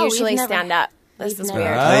 too. Yeah, we we've usually never- stand up. This is weird.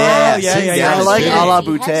 Yeah. I like a la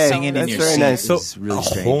bouteille. Singing in That's your very seat nice. is really a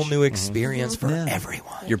strange. whole new experience for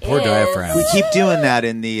everyone. Your poor diaphragm. We keep doing that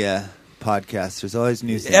in the podcast. There's always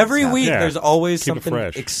new things. Every happening. week, there's always Keep it something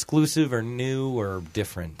fresh. exclusive or new or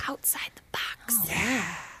different. Outside the box.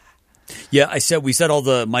 Yeah. Yeah, we set all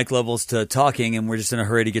the mic levels to talking, and we're just in a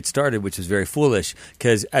hurry to get started, which was very foolish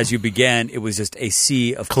because as you began, it was just a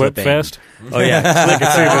sea of Clip clipping. fest. Oh yeah, Click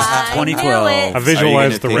Fest 2012. I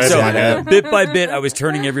visualized the red in my head. Bit by bit, I was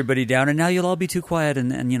turning everybody down, and now you'll all be too quiet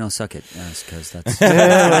and suck it, because that's me.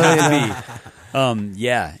 And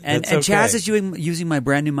Chaz is using my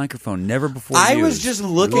brand new microphone, never before used. I was just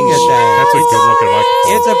looking at that. That's a good looking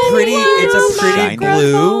microphone. It's a pretty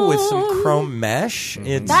blue with some chrome mesh.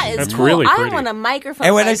 That's cool. Really pretty. I want a microphone.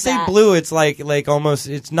 And when like I say that. blue, it's like almost.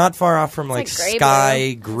 It's not far off from like gray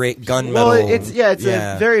sky gray gunmetal. Well, it's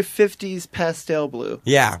a very 50s pastel blue.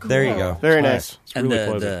 Yeah, there you go. Very nice. And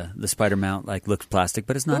really the spider mount looks plastic,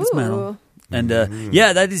 but it's not. It's metal. And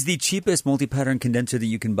that is the cheapest multi-pattern condenser that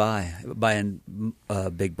you can buy a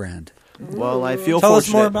big brand. Well, I feel Tell fortunate.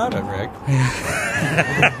 us more about it, Rick.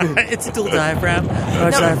 It's a dual diaphragm.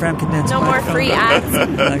 Diaphragm condenser. No more free ads.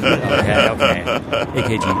 Okay.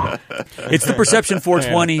 AKG. It's the Perception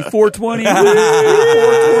 420. 420.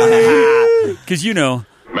 'Cause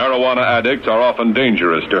Marijuana addicts are often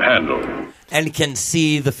dangerous to handle. And can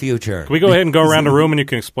see the future. Can we go ahead and go around the room and you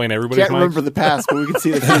can explain everybody's Can't remember the past, but we can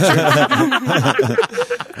see the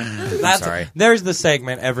future. Sorry. There's the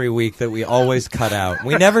segment every week that we always cut out.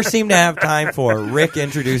 We never seem to have time for. Rick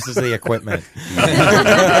introduces the equipment. Your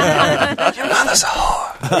mother's a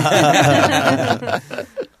whore.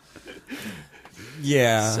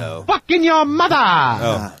 Yeah. So Fucking your mother!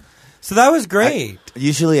 Oh. So that was great.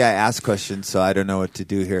 Usually I ask questions, so I don't know what to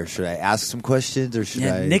do here. Should I ask some questions or should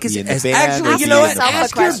I Nick be in the is- band? Actually, or you be know in what? the-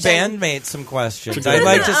 Ask your bandmates some questions. I'd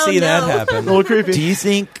like to see that happen. A little creepy. Do you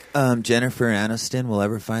think Jennifer Aniston will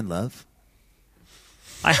ever find love?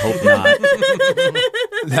 I hope not.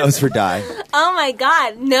 That was for Die. Oh my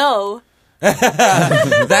God, no.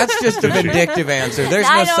 That's just a vindictive answer. There's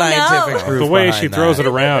no I don't scientific know. proof. The way behind she throws that. it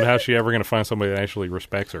around, how's she ever going to find somebody that actually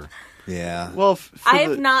respects her? Yeah. Well,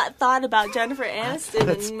 I've not thought about Jennifer Aniston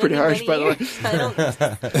That's in pretty many, harsh, many by the way. years. I don't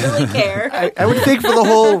really care. I would think for the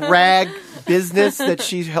whole rag business that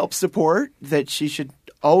she helps support, that she should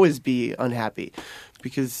always be unhappy.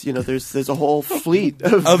 Because, there's a whole fleet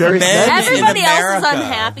of various men Everybody in else is America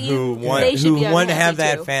unhappy. who want, They should who be want to unhappy have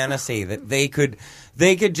that too. fantasy that they could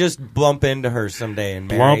just bump into her someday and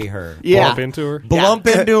marry her. Yeah. Bump into her? Bump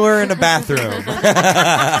into her in a bathroom.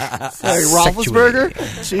 Sorry, Roethlisberger?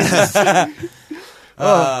 Jesus.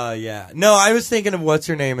 Yeah. No, I was thinking of what's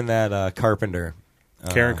her name in that Carpenter.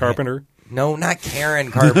 Karen Carpenter? No, not Karen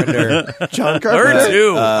Carpenter. John Carpenter? Her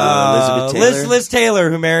too. Elizabeth Taylor? Liz Taylor,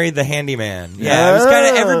 who married the handyman. Yeah, it was kind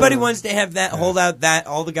of everybody wants to have that, hold out that.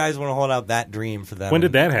 All the guys want to hold out that dream for them. When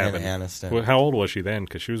did that and happen? Aniston. Well, how old was she then?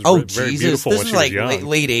 Because she was Oh very Jesus! beautiful This when is she like was young.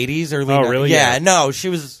 late '80s, early. Oh, really? Yeah. Yeah. No, she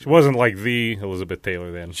was. She wasn't like the Elizabeth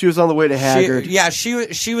Taylor then. She was on the way to Haggard.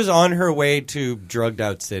 She was on her way to drugged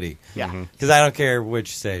out city. Yeah. Because I don't care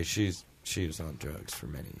which say she was on drugs for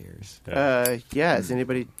many years. Is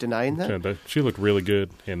anybody denying that? She looked really good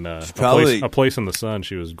in a place in the sun.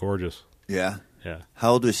 She was gorgeous. Yeah. Yeah.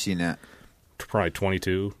 How old was she now? Probably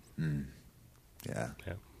 22. Yeah.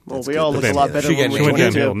 Well, we all look a lot better She when we went were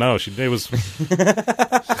downhill. 22. No, it was.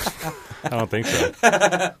 I don't think so.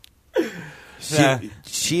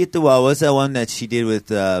 She at the well. What's that one that she did with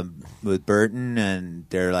Burton and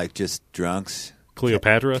they're like just drunks?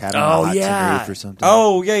 Cleopatra? Oh, yeah. Or something.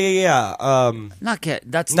 Oh, yeah. Not Cat.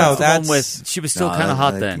 That's No, not the that's- one with. She was still No, kind of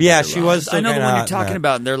hot I- then. Yeah, she was. I know the kinda one hot you're in talking that.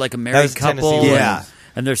 about. And they're like a That married was couple. Tennessee. Yeah.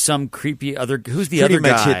 And there's some creepy other. Who's the Pretty other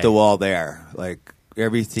much guy? hit the wall there. Like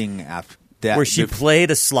everything after that. Where she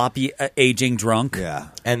played a sloppy aging drunk. Yeah.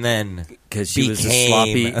 And then Because she was a became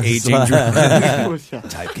sloppy a aging slut. drunk.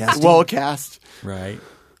 Typecasting. Well cast. Right.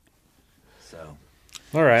 So,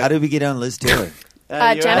 All right. how did we get on Liz Taylor?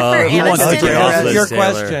 Jennifer who wants to Aniston. get off Liz Your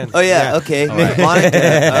Taylor? question. Oh yeah. Okay.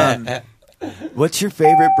 Monica, what's your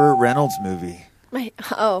favorite Burt Reynolds movie?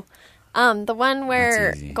 The one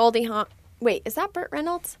where easy. Goldie Hawn. Wait, is that Burt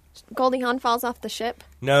Reynolds? Goldie Hawn falls off the ship.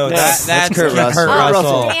 No, That's that's Kurt Russell.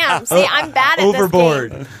 Oh, damn. See, I'm bad at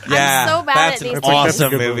Overboard. this game. Yeah, I'm so bad that's at these an games.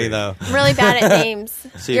 awesome movie, though. I'm really bad at names.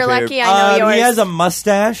 So your You're favorite- lucky I know yours. He has a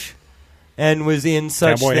mustache and was in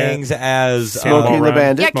such Cowboy hat. things as Smokey and the Run.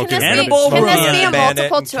 Bandit. yeah, can this Cannibal be a Run. Bandit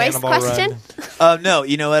multiple and choice Cannibal question? Run. No.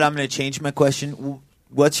 You know what? I'm going to change my question.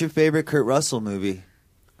 What's your favorite Kurt Russell movie?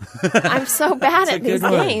 I'm so bad at these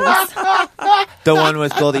games. The one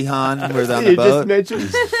with Goldie Hawn, where they're on the You just boat.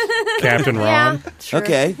 mentioned. Captain Ron. Yeah, true.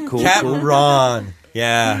 Okay, cool. Captain cool. Ron.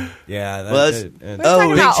 Yeah. That's Well, it. We're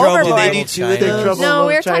talking about Trouble. Overboard. They do two of those? No,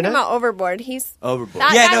 we were China? talking about Overboard. He's Overboard.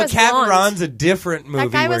 That Yeah, guy no, was Captain blonde. Ron's a different movie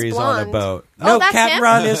guy where was he's on a blonde. boat. Oh, No, that's Captain him?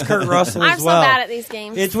 Ron is Kurt Russell I'm as well. so bad at these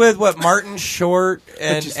games. It's with Martin Short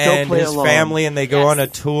and you still play his along. family, and they go on a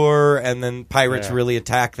tour, and then pirates really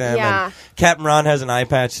attack them. Yeah. And Captain Ron has an eye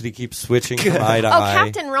patch that he keeps switching from eye to Oh, eye.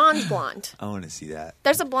 Captain Ron's blonde. I want to see that.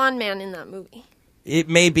 There's a blonde man in that movie. It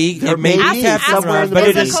may be. There It may may be be Captain somewhere Ron, in the but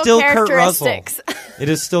it movie. is still Kurt Russell. Characteristics. It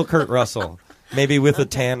is still Kurt Russell. Maybe with a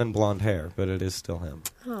tan and blonde hair, but it is still him.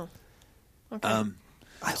 Oh. Okay. I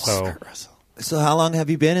love Kurt Russell. So how long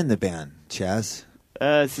have you been in the band, Chaz?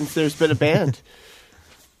 Since there's been a band.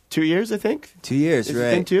 2 years, I think. 2 years, Has right?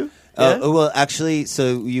 it been 2? Yeah. Well, actually,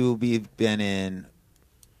 so you'll be been in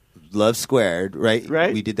Love Squared, right?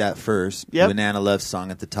 Right. We did that first. Yep. Banana Love song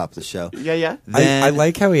at the top of the show. Yeah. Then, I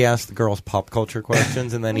like how he asked the girls pop culture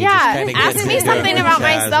questions, and then he Yeah, just kind of ask me something about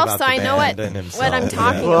myself so I know what I'm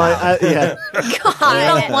talking about. Yeah.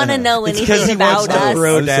 I don't want to know It's because anything he wants about to us.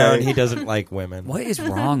 throw I'm down. sorry. He doesn't like women. What is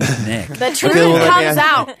wrong with Nick? The truth well, let me comes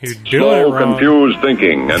ask- out. He's doing it Slow, wrong. confused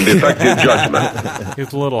thinking and defective judgment.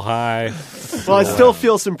 He's a little high. Well, I still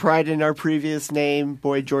feel some pride in our previous name,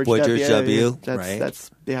 Boy George Boy W. George W., That's, right.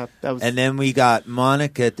 that was. and then we got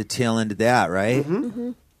Monica at the tail end of that, right?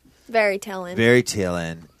 Mm-hmm. Very telling. Very tail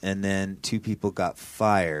end. And then 2 people got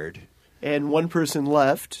fired. And one person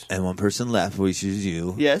left. And 1 person left, which is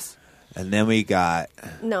you. Yes. And then we got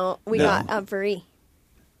No, we No. got Veri.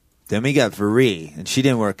 Varee, and she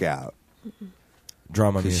didn't work out.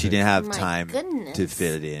 Drama Because music. she didn't have My time goodness. to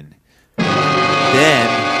fit in.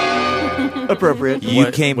 Then Appropriate.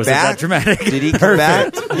 you came Was it back. that dramatic? Did he come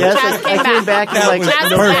back? Yes, Chaz I came came back in That like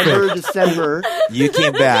was November, December. You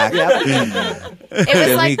came back. Yep. It was Then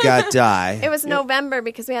we like got Die. it was November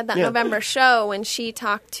because we had that Yeah. November show when she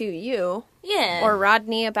talked to you Yeah. or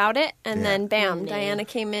Rodney about it, and Yeah. then bam, Rodney. Diana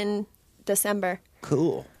came in December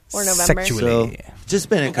Cool. or November. So just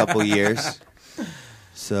been a couple years.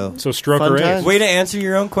 So So stroke Fun or times. ace. Way to answer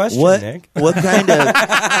your own question, what? Nick. What kind of?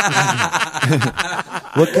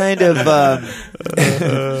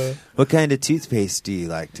 what kind of toothpaste do you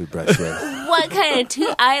like to brush with? What kind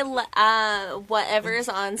of whatever's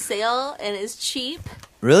on sale and is cheap.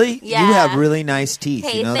 Really? Yeah. You have really nice teeth.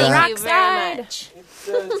 Hey, you know thank that? you very much.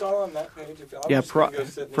 It's all on that page. Yeah,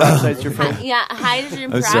 peroxide's your friend. Yeah,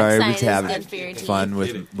 hydrogen I'm sorry, peroxide we're is having good for your teeth. fun with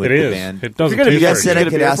It the is. band. It doesn't You're gonna You be guys said I Get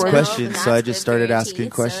a could beer ask for it? questions, so I That's just good started for your asking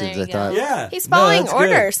teeth, so questions. there I you thought, go. Yeah. He's No, following that's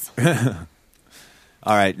good. orders.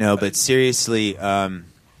 all right, no, but seriously,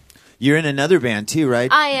 you're in another band too,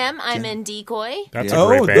 right? I am. I'm in Decoy. That's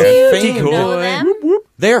Oh, a great the band. Do you famous. know them?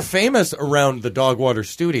 They are famous around the Dogwater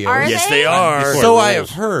Studios. Are Yes, they? they are. So I have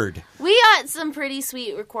heard. We got some pretty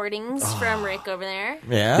sweet recordings from Rick over there.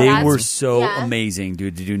 Yeah. They That's- were so yeah. amazing,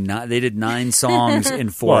 dude. They did 9 songs in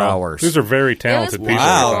 4 Well, hours. These are very talented people.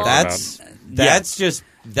 Wow, you're talking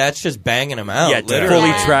that's just banging them out. Yeah, to literally. fully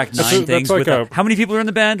Yeah. track That's 9 a- things. that's With like how many people are in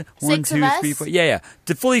the band? 1, 6 of 2, us? 3, 4. Yeah.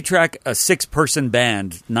 To fully track a 6-person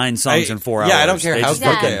band, 9 songs in 4 hours. Yeah, I don't care They how just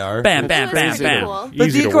good fucking they are. Bam, bam, Which bam, was bam. cool. But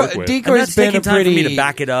Easy to work with. And Decoy's that's been taking a time pretty. for me to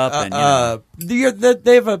back it up. And,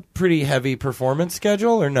 they have a pretty heavy performance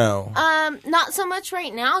schedule, or no? Not so much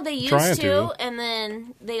right now. They used Trying to, to. and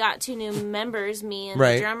then they got 2 new members, me and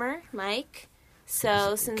Right. the drummer, Mike.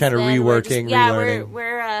 So since Kinda then, we're reworking, just,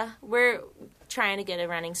 relearning. we're trying to get a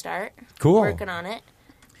running start. Cool. Working on it.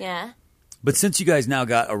 Yeah. But since you guys now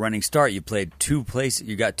got a running start, you played 2 places.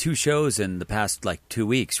 You got 2 shows in the past 2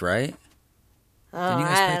 weeks, right? Oh, you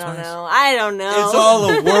guys play I don't twice? know. I don't know. It's all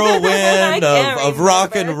a whirlwind can't of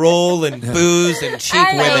rock and remember. roll and booze and cheap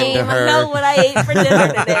I don't women to even her. know what I ate for dinner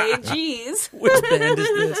today. Jeez. Which band is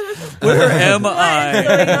this? Where am I?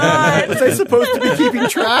 Going on? Was I supposed to be keeping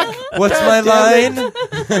track? What's my line?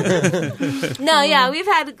 No, yeah, we've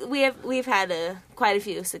had quite a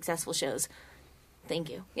few successful shows. Thank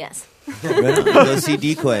you. Yes. Right on. Go see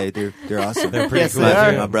Decoy. They're awesome. They're pretty Yes, cool. they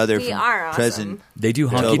are. My brother We from are awesome. Present. They do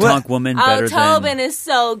Honky Tobin. Tonk Woman better Oh, Tobin than... is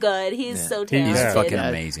so good. He's so talented. He's fucking Yeah.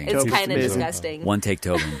 amazing. It's Tobin's kind of amazing. disgusting. One take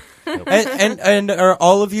Tobin. and are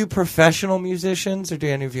all of you professional musicians, or do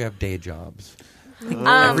any of you have day jobs?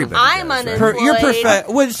 Everybody I'm does, right?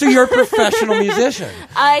 unemployed. So you're a professional musician.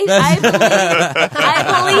 I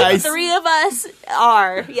believe Nice. 3 of us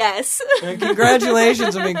are. Yes.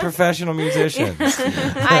 Congratulations on being professional musicians.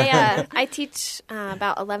 I teach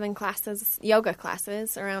about 11 classes, yoga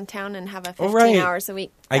classes around town, and have a 15 right. hours a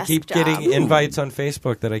week. I desk keep job. getting invites on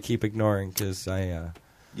Facebook that I keep ignoring because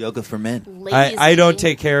Yoga for men. I don't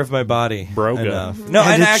take care of my body enough. No,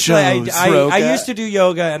 and actually, I used to do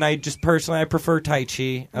yoga, and I just personally I prefer Tai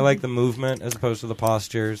Chi. I like the movement as opposed to the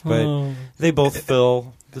postures, but they both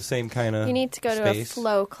fill the same kind of. You need to go to a space.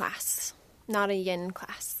 flow class, not a yin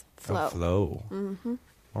class. Flow. Flow. Mm-hmm.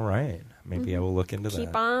 All right, maybe I will look into that.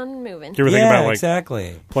 Keep on moving. Do you ever think about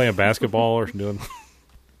exactly playing basketball or doing?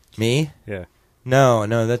 Me? Yeah. No,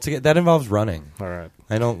 that involves running. All right.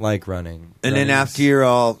 I don't like running. And then after you're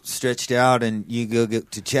all stretched out and you go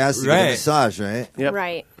get to Chaz to get a massage, right? Yep.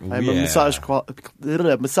 Right. I'm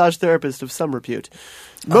a massage therapist of some repute.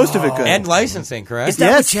 Most of it good. And licensing, correct? Is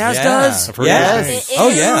that what Chaz does? Yes. Oh,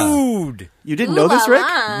 yeah. Dude. You didn't know this, Rick?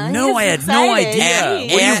 No, I had no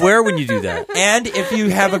idea. What do you wear when you do that? And if you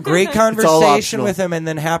have a great conversation with him and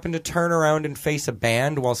then happen to turn around and face a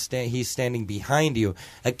band while he's standing behind you,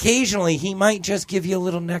 occasionally he might just give you a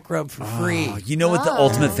little neck rub for free. You know what the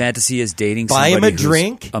ultimate fantasy is? Dating Buy somebody him a who's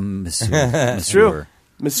drink. A masseur. It's true.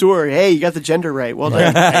 Masseur. Hey, you got the gender right. Well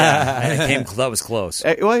done. That was close.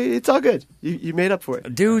 Well, it's all good. You made up for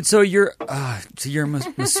it. Dude, so you're a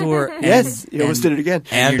masseur. Yes, you almost did it again.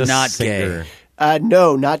 And you're not singer. gay.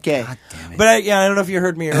 No, not gay. God damn it. But I don't know if you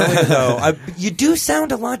heard me earlier, though. You do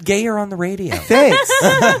sound a lot gayer on the radio. Thanks.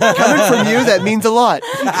 Coming from you, that means a lot.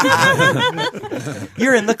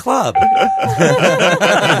 You're in the club.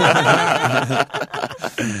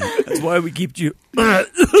 That's why we keep you.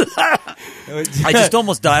 I just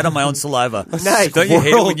almost died on my own saliva. Nice. Don't you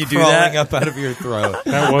hate it when you do that? Up out of your throat.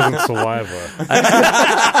 That wasn't saliva.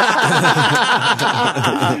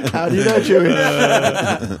 How do you know,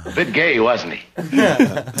 Chewy? Bit gay, wasn't he?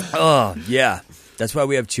 Oh, yeah. That's why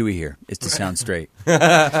we have Chewy here, is to sound straight. Somebody's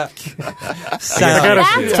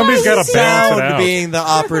got to balance it Sound out. being the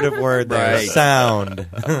operative word there. Right. Sound.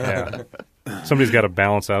 Yeah. Somebody's got to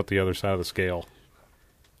balance out the other side of the scale.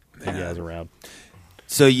 You guys around.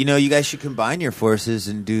 So, you guys should combine your forces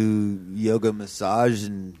and do yoga massage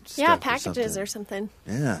and stuff. Packages or something.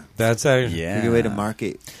 Yeah. That's a good way to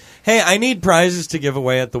market. Hey, I need prizes to give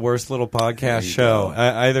away at the Worst Little Podcast show.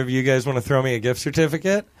 Either of you guys want to throw me a gift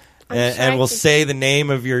certificate? And we'll say the name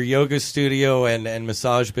of your yoga studio and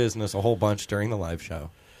massage business a whole bunch during the live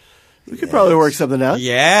show. We could probably work something out.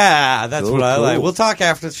 Yeah, that's what I like. We'll talk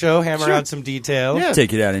after the show, hammer out some details. Yeah.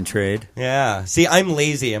 Take it out in trade. Yeah. See, I'm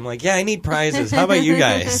lazy. I'm like, I need prizes. How about you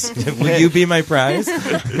guys? Will you be my prize?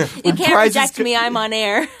 You can't reject me. I'm on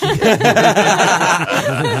air.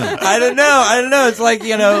 I don't know. It's like,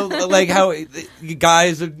 like how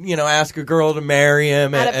guys would, ask a girl to marry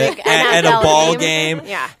him at a ball game.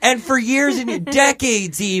 Yeah. And for years and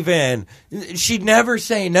decades even, she'd never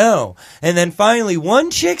say no. And then finally, one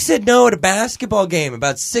chick said no at a basketball game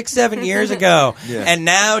about 6-7 years ago. Yeah. And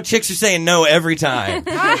now chicks are saying no every time.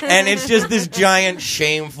 And it's just this giant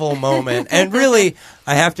shameful moment. And really,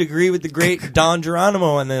 I have to agree with the great Don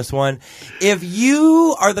Geronimo on this one. If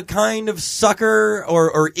you are the kind of sucker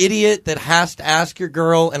or idiot that has to ask your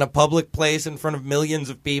girl in a public place in front of millions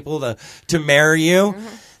of people to marry you,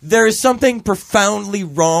 there is something profoundly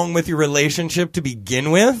wrong with your relationship to begin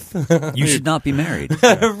with. You should not be married.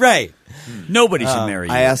 Right. Nobody should marry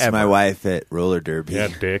you. I asked ever. my wife at roller derby. Yeah,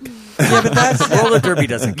 dick. Yeah, but that's roller derby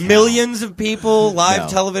doesn't count. Millions of people, live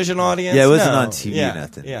television audience. Yeah, it wasn't No. on TV,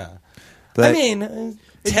 nothing. Yeah. But I mean,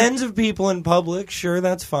 tens of people in public, sure,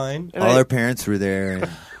 that's fine. all our parents were there.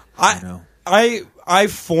 And, I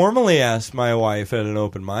formally asked my wife at an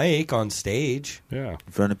open mic on stage. Yeah. in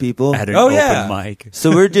front of people. At an open mic.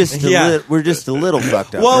 So we're just we're just a little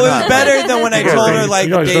fucked up. Well, We're it was not better than when I told her like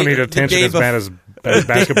you guys the don't day, need attention the as day bad as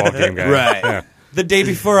basketball game guys. Right. Yeah. the day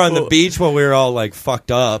before on the beach while we were all like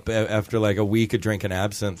fucked up after like a week of drinking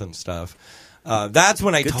absinthe and stuff. That's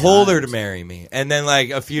when I told her to marry me. And then like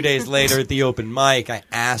a few days later at the open mic, I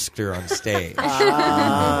asked her on stage.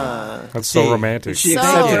 That's so romantic. She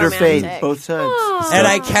accepted her fate both times. And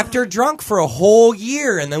I kept her drunk for a whole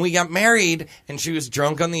year. And then we got married, and she was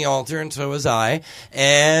drunk on the altar, and so was I.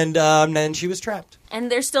 And then she was trapped.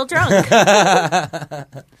 And they're still drunk.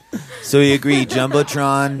 So we agree,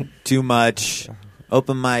 Jumbotron, too much.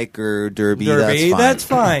 Open mic or derby, that's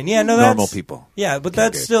fine. Yeah, no, normal people. Yeah, but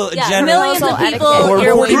that's still a Yeah, general. millions of people. Or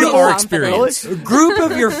You're more way to more our confident. experience. Group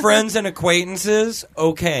of your friends and acquaintances,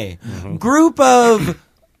 okay. Group of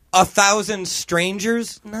 1,000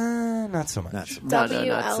 strangers, nah, not so much.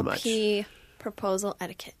 WLP proposal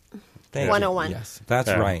etiquette. Thank 101. You. Yes, that's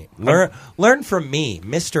Yeah. right. Learn from me,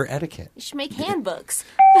 Mr. Etiquette. You should make handbooks.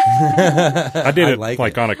 I did it like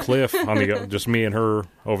like on a cliff, on the just me and her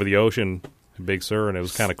over the ocean, Big Sur, and it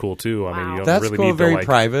was kind of cool too. I mean, you don't That's really cool, need very to like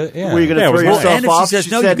private. Yeah. Were you going to Yeah, it throw was yourself And if off? she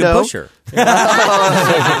says no, you said can push her.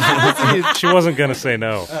 She wasn't going to say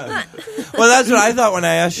no.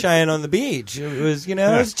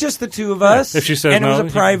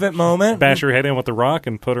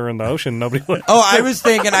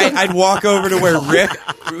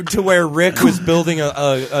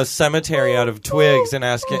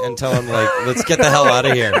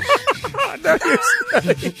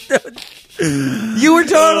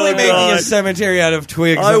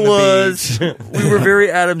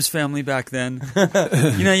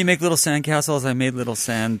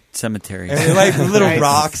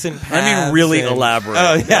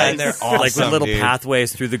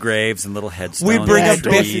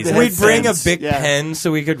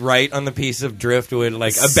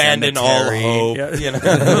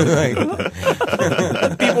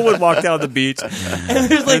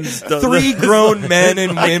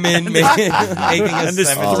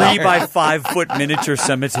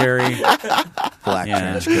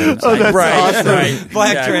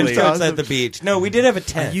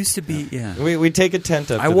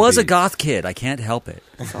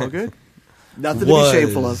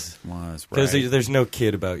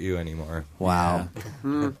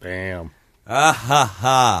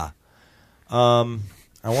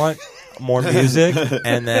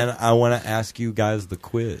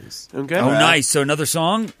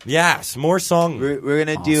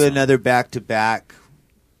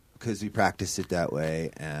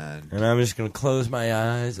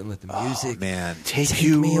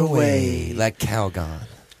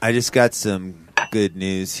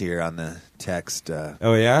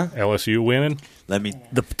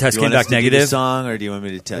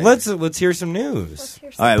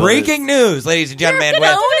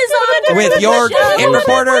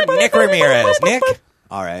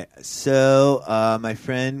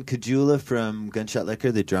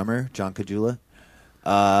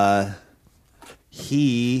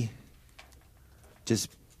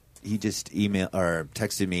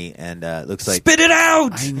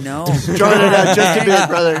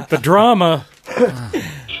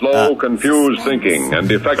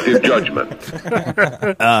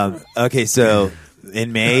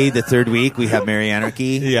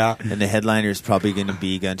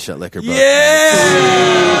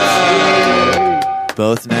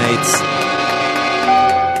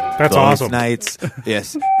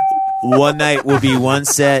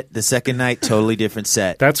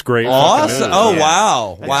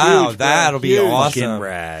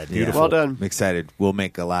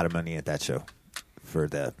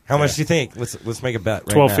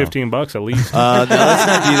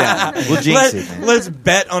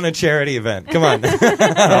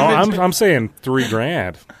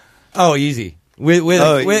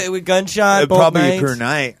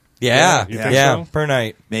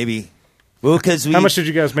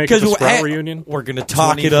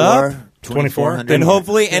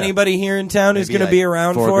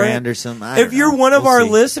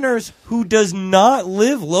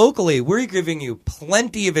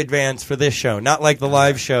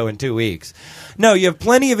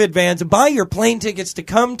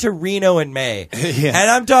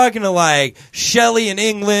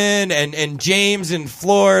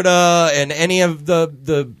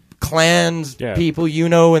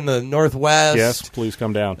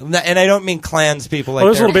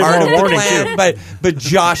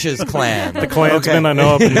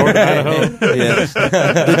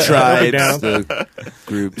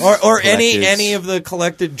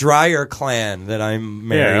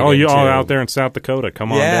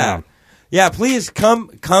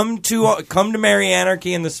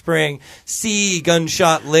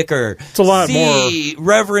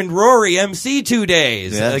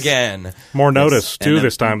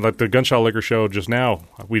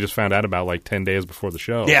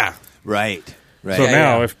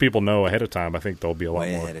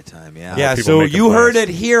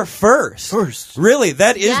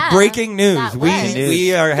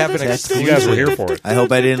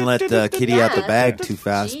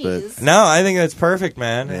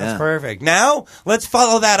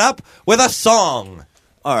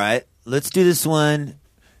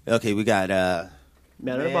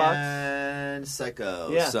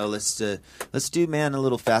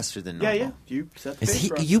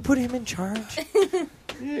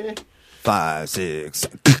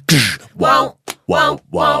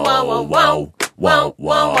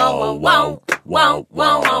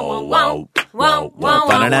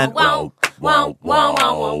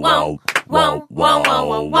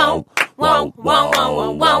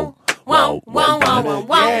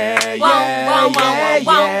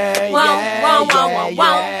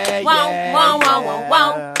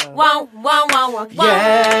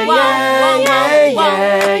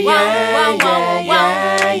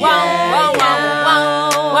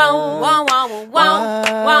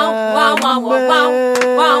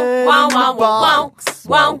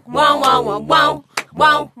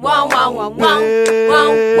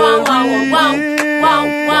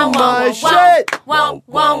 My shit.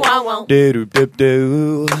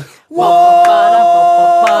 Do-do-do-do. Won't you come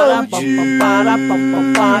and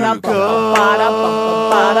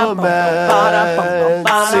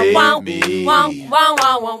save me?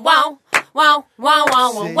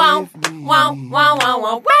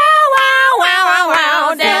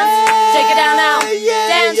 Dance, shake it down now.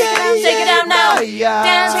 Dance, shake it down now.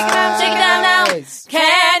 Dance, shake it down now.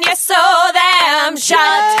 Can you sew them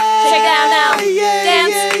shut? Shake it down now.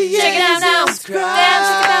 Dance, shake it down now. Dance,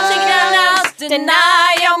 shake it down now.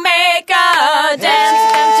 Deny your maker. Dance,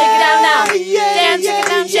 shake it down now. Dance,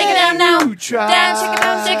 shake it down now. Dance,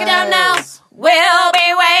 shake it down now. We'll be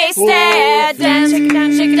wasted. Dance, shake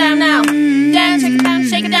it down now. Dance,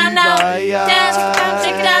 shake it down now. Dance,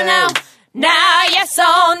 shake it down now. Now you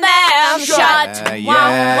sewn them shut.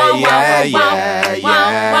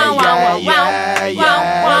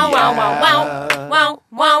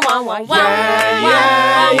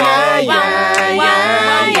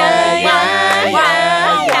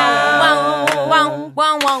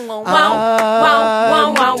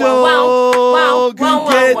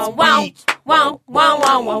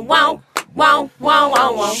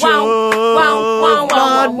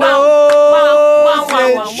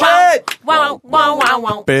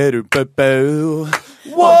 Better, boo.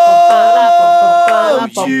 Won't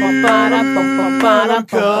you come and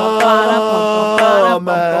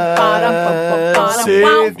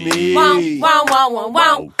save me?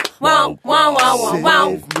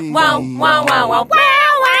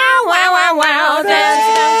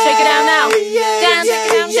 Dance, shake it down now. Dance,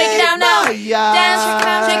 shake it down now. Dance,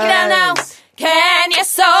 shake it down now. Can you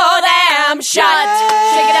sew them shut?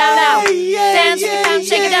 Shake it down now. Dance,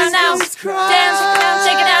 shake it down now. Dance,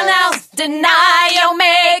 shake it down now. Deny your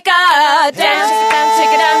maker. Dance,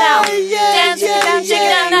 shake it down now. Dance, shake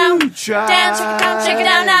it down now. Dance, shake it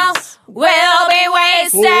down now. We'll be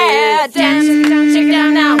wasted. Dance, shake it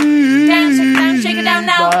down now. Dance, shake it down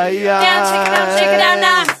now. Dance, shake it down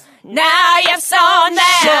now. Now you've sewn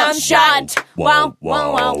them shut. Wow, wow,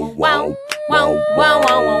 wow, wow, wow, wow,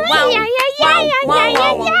 wow,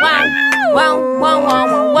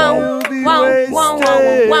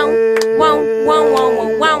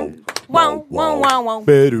 wow, wow, wow, wow.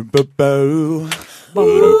 Better, boo.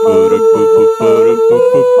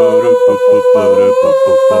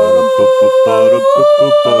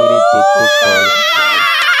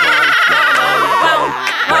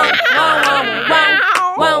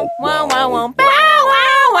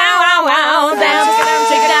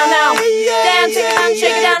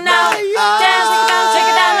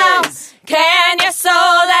 Can you sew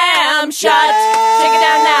them shut? Shake it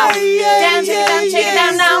down now. Dance, shake it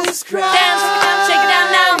down now. Dance, shake it down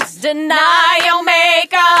now. Deny your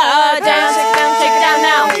maker. Dance, shake it down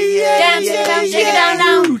now. Dance, shake it down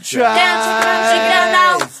now. Dance, shake it down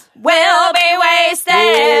now. We'll be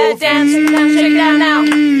wasted. Dance, shake it down now.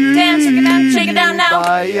 Dance, shake it down now.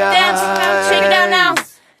 Dance, shake it down now.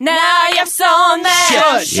 Now you've sewn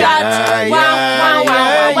them shut. Wow, wow,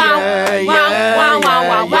 wow, wow, wow, wow, wow, wow,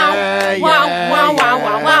 wow, wow, wow,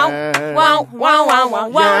 wow, wow, wow, wow, wow,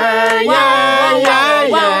 wow,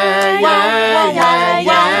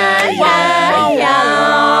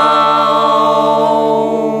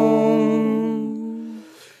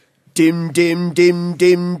 Dim dim dim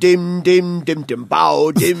dim dim dim dim dim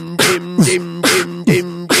bow dim dim dim dim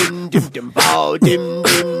dim dim dim dim bow dim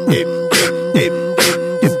dim dim dim dim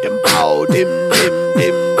dim dim bow dim dim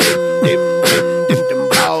dim dim dim dim dim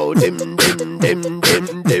bow dim dim dim dim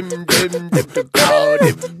dim dim dim bow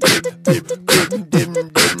dim dim dim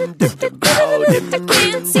dim dim bow dim. I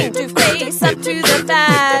can't seem to face up to the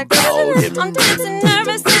facts. I'm dancing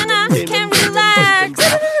nervous and I can't relax.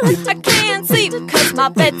 I can't sleep 'cause my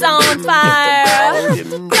bed's on fire.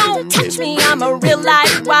 Don't touch me, I'm a real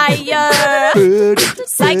live wire.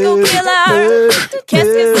 Psycho killer, kiss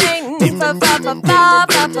me sing, fa fa fa fa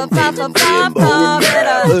fa fa fa fa fa fa.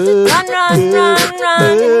 Run, run, run,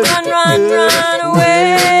 run, run, run, run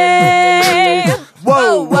away.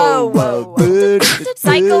 Whoa, whoa, whoa.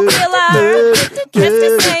 Psycho killer, kiss me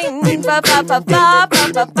sing, fa fa fa fa fa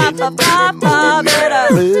fa fa fa fa fa.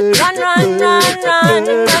 Run, run, run, run,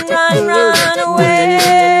 run, run, run away.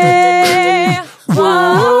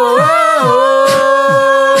 Whoa.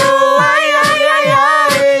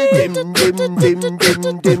 Dim dim dim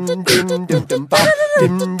dim dim dim dim dim bow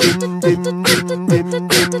dim dim dim dim dim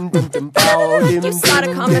dim dim bow dim. You start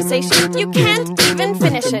a conversation, you can't even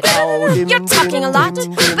finish it. You're talking a lot,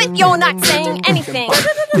 but you're not saying anything.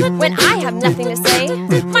 When I have nothing to say,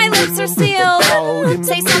 my my lips are sealed.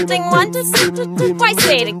 Say something once, twice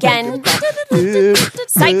say it again.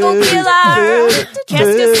 Psycho killer,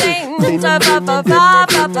 qu'est-ce que c'est?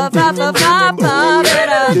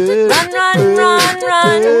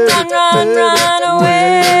 Run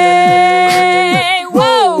away.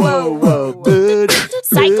 Whoa.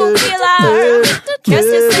 Psycho killer,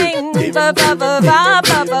 qu'est-ce que c'est?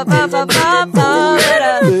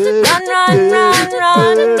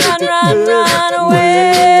 Run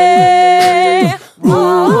away.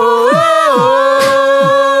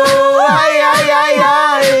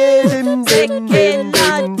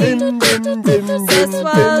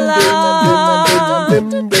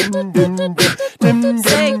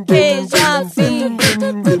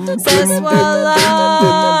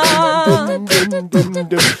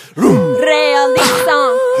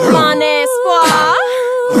 Réalisant mon espoir,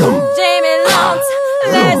 j'ai mes lentes,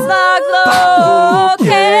 laisse-la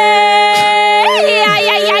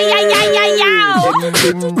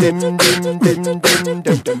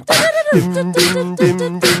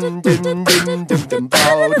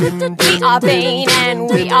We are vain and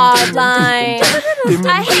we are blind.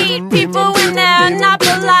 I hate people when they're not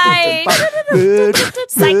polite.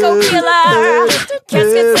 Psycho killer,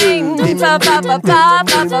 qu'est-ce que c'est?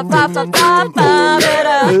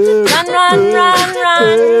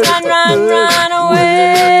 Run away.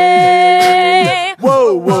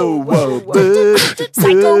 Whoa.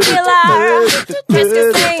 Psycho killer, qu'est-ce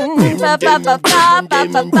que c'est?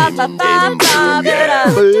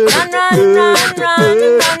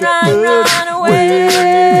 Run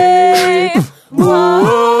away.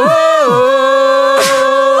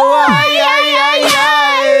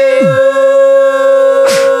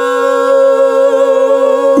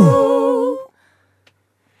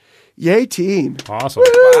 Yay, team. Awesome.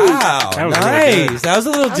 Wow. That was nice. really good. That was a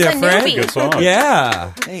little That was a different. newbie. Good song.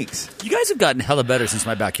 Yeah. Thanks. You guys have gotten hella better since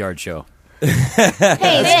my backyard show. Hey,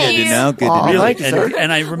 Good to know. Good to know. Thank you, sir.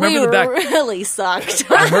 And I remember we the back. really sucked.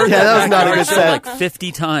 I heard Yeah, that was not a backyard good show set. like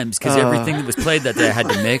 50 times because everything that was played that day I had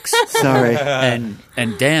to mix. Sorry. And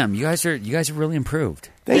damn, you guys are really improved.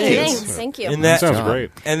 Thank you. And that Sounds great.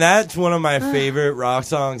 And that's one of my favorite rock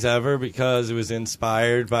songs ever because it was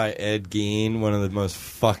inspired by Ed Gein, one of the most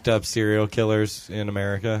fucked up serial killers in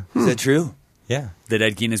America. Is that true? Yeah. That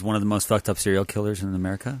Ed Gein is one of the most fucked up serial killers in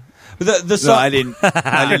America? The song, No, I didn't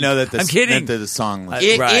know that. I'm kidding. That the song was.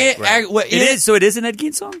 Right. It is. So it is an Ed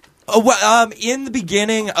Gein song? In the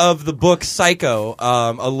beginning of the book Psycho,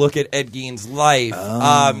 a look at Ed Gein's life,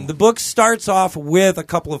 the book starts off with a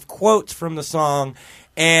couple of quotes from the song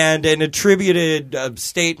and an attributed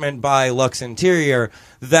statement by Lux Interior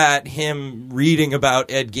that him reading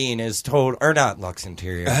about Ed Gein is told, or not Lux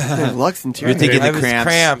Interior. Lux Interior. You're thinking It the was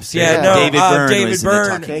Cramps. Yeah, no, David Byrne. David was in the Byrne.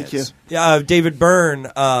 Talking Thank you. Heads. David Byrne,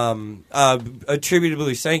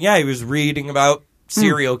 attributably saying, he was reading about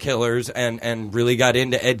serial killers and really got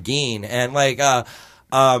into Ed Gein. And I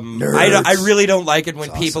really don't like it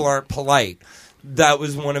when people aren't polite. That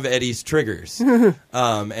was one of Eddie's triggers. I'm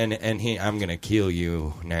gonna kill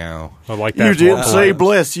you now. I like that. You didn't say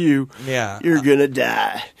bless you. Yeah. You're gonna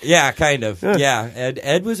die. Yeah, kind of. Yeah.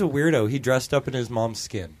 Ed was a weirdo. He dressed up in his mom's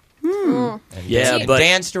skin. And but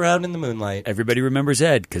danced around in the moonlight. Everybody remembers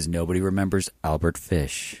Ed because nobody remembers Albert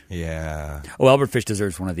Fish. Yeah. Oh, Albert Fish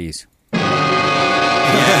deserves one of these.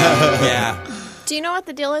 Yeah. Do you know what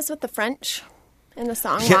the deal is with the French in the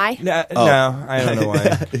song? Why? No, I don't know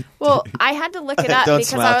why. Well, I had to look it up Don't because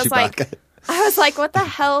smile, I was like, what the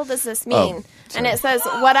hell does this mean? And it says,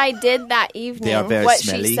 what I did that evening, are very what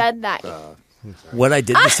smelly. she said that What I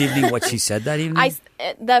did this evening, what she said that evening?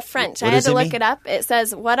 the French. What I had does to it look mean? it up. It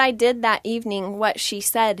says, what I did that evening, what she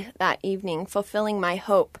said that evening, fulfilling my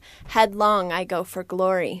hope. Headlong I go for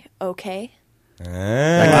glory, okay?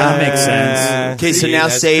 That kind of makes sense. Okay, so now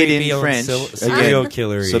that's say it creepy in and French. serial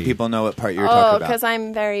killery. So people know what part you're Oh, talking about. because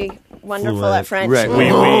I'm very wonderful at French. Right.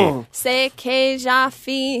 Oui, oui. C'est que j'ai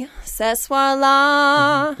fait ce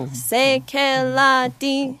soir-là, c'est qu'elle a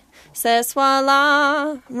dit ce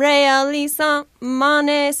soir-là, réalisant mon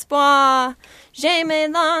espoir, j'ai mes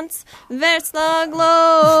lance vers le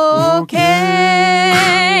glow. Okay.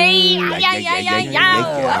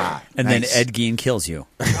 And then Ed Gein kills you.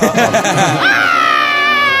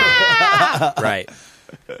 Right.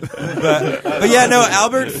 But yeah, no,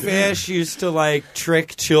 Albert Fish used to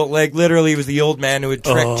trick children. Literally, he was the old man who would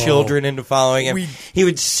trick children into following him. He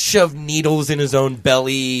would shove needles in his own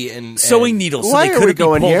belly and Sewing needles so Why they are we couldn't be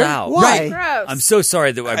going pulled here? out. Why? Right. Gross. I'm so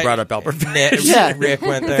sorry that I brought up Albert Fish. Yeah. Rick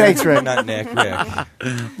went there. Thanks, Rick. Not Nick, Rick.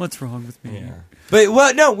 What's wrong with me? Yeah.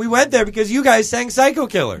 But no, we went there because you guys sang Psycho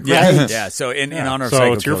Killer. Yeah, Right. yeah. So in honor of So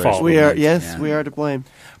Psycho it's your Killers, fault. We are yeah. we are to blame.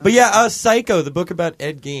 But yeah, Psycho, the book about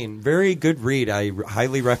Ed Gein, very good read. I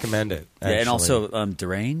highly recommend it. Yeah, and also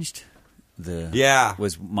Deranged.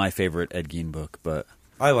 Was my favorite Ed Gein book, but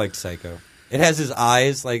I liked Psycho. It has his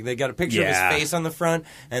eyes, like they got a picture of his face on the front,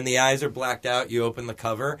 and the eyes are blacked out. You open the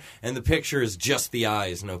cover, and the picture is just the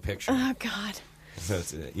eyes, no picture. Oh God. So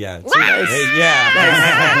it's,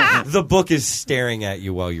 the book is staring at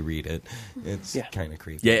you while you read it. It's kind of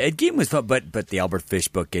creepy. Yeah, Ed Gein was fun, but the Albert Fish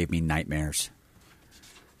book gave me nightmares.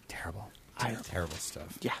 Terrible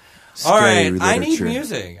stuff. Yeah. All right, I need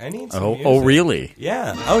music. I need some music. Oh, really?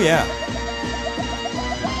 Yeah. Oh, yeah.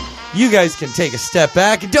 You guys can take a step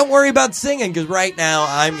back and don't worry about singing because right now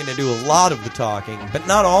I'm going to do a lot of the talking, but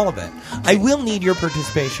not all of it. I will need your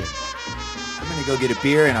participation. I'm going to go get a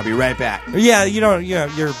beer and I'll be right back. Yeah,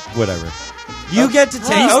 you're whatever. You get to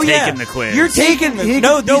take. He's taking the quiz. You're taking the.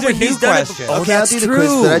 No, these are new questions. Okay, I'll do the quiz,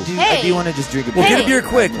 but I do want to just drink a beer. We'll get a beer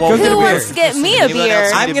quick. Who wants to get me a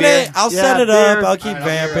beer? I'll set it up. I'll keep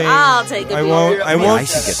vamping. I'll take a beer. I won't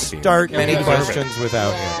start many questions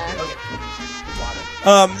without you.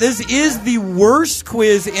 This is the worst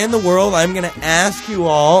quiz in the world. I'm going to ask you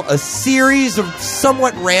all a series of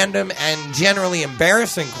somewhat random and generally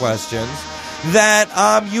embarrassing questions that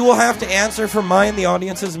you will have to answer for my and the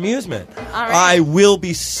audience's amusement. All right. I will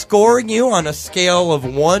be scoring you on a scale of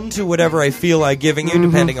 1 to whatever I feel like giving you,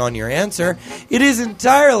 depending on your answer. It is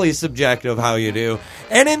entirely subjective how you do.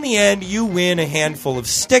 And in the end, you win a handful of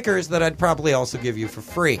stickers that I'd probably also give you for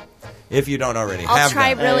free. If you don't already have them. I'll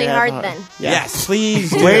try really hard then. Yes,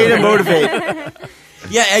 please do. Way to motivate.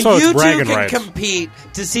 Yeah, So you it's two bragging can rights. compete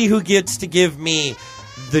to see who gets to give me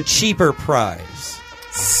the cheaper prize.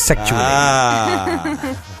 Sexually.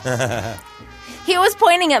 He was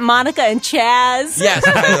pointing at Monica and Chaz. Yes,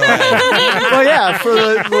 by the way. Well, yeah, for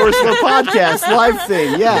the podcast live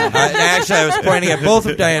thing, yeah. Actually, I was pointing at both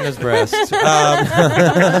of Diana's breasts.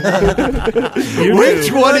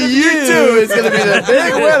 Which one of you two is going to be the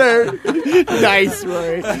big winner? Nice,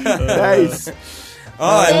 Rory. Nice.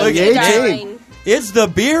 Oh, and look at darling. It's the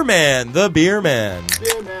Beer Man. The Beer Man.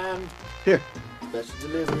 Beer Man. Here. Special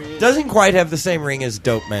delivery. Doesn't quite have the same ring as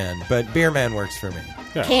Dope Man, but Beer Man works for me.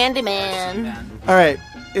 Yeah. Candyman. All right.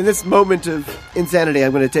 In this moment of insanity,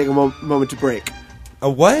 I'm going to take a moment to break. A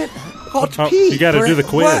what? Oh, to pee. You got to do the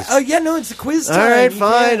quiz. What? Oh, yeah, no, it's a quiz time. All right, You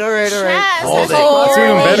fine. can't- All right. Chaz, It's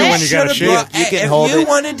even better when you got a Should've shit. brought- You can if hold you it.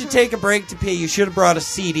 wanted to take a break to pee, you should have brought a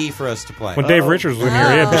CD for us to play. When Dave Richards was in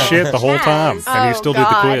here, he had the shit the whole time, and he still did the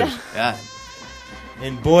God. quiz. Yeah.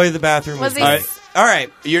 And boy, the bathroom was... Was he- All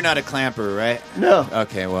right. You're not a clamper, right? No.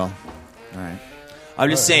 Okay, well, all right. I'm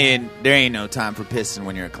just saying, there ain't no time for pissing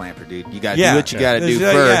when you're a clamper, dude. You got to Yeah. do what you got to do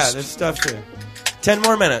There's, first. Yeah, there's stuff to... 10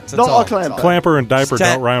 more minutes. That's No, all. I'll clamp. Clamper and diaper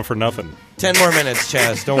Ten- don't rhyme for nothing. 10 more minutes,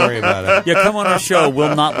 Chaz. Don't worry about it. Yeah, come on our show.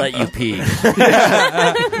 We'll not let you pee.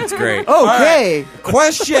 It's great. Okay.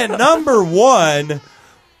 Question number 1.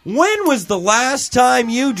 When was the last time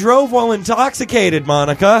you drove while intoxicated,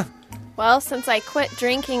 Monica? Well, since I quit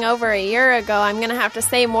drinking over a year ago, I'm going to have to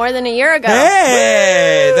say more than a year ago.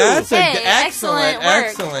 Hey, that's an Hey, excellent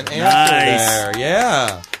excellent answer Nice. there.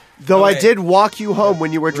 Yeah. Though Okay. I did walk you home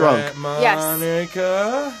when you were drunk. Yes.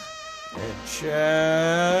 Monica and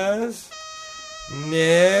Chaz.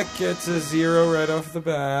 Nick gets a 0 right off the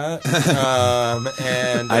bat.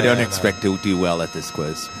 And I don't expect to do well at this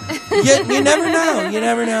quiz. You never know. You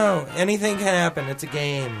never know. Anything can happen. It's a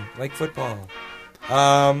game, like football.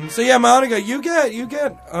 So yeah, Monica, you get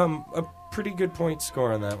a pretty good point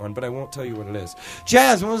score on that one, but I won't tell you what it is.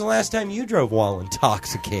 Chaz, when was the last time you drove while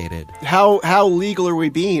intoxicated? How legal are we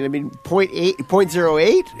being? I mean,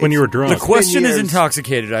 0.08? When you were drunk. The question is years.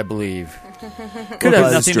 intoxicated, I believe. Could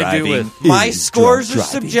have nothing to do with... My scores are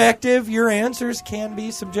subjective. Your answers can be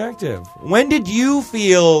subjective. When did you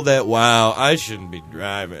feel that, wow, I shouldn't be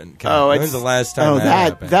driving? When was the last time that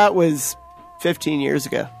happened? That was 15 years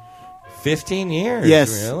ago. 15 years?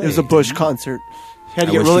 Yes, Really? it was a Bush concert. Had to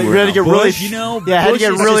I get wish really, you were had to get Bush. really, You know, yeah, had to Bush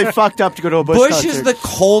get is really just- fucked up to go to a Bush Bush concert. is the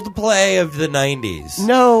Coldplay of the 90s.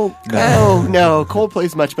 No,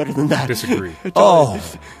 Coldplay's much better than that. Disagree. Oh,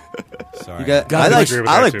 Sorry. I like disagree with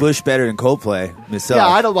that, like too. Bush better than Coldplay myself. Yeah,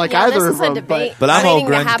 I don't like Yeah, either this of is a them. debate. but I'm a waiting whole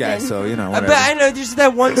to grunge guy, happen. so you know. But Whatever. I know there's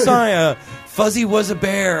that one song, Fuzzy Was a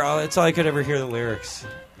Bear. Oh, that's all I could ever hear the lyrics.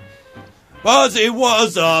 Fuzzy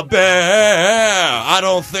was a bear. I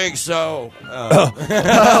don't think so. Fuzzy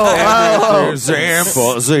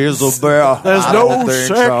is a bear. There's no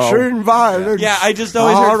sex in violence. Yeah, I just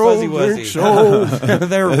always I heard Fuzzy don't Wuzzy. think so.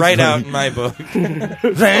 They're right out in my book.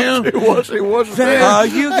 Damn. It was a bear.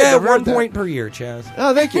 You I get never 1 heard that. point per year, Chaz.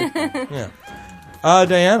 Oh, thank you. Yeah.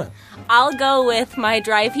 Diana. I'll go with my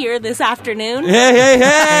drive here this afternoon.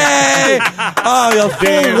 Hey! Oh, you'll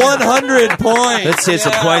full 100 points. Let's hit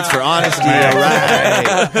some points for honesty. All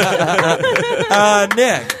right.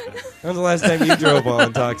 Nick, when was the last time you drove while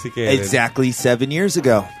intoxicated? Exactly 7 years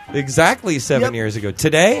ago. Exactly 7 years ago.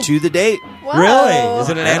 Today? To the date. Whoa. Really? Is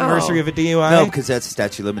it an anniversary of a DUI? No, because that's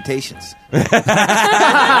statute of limitations. Nick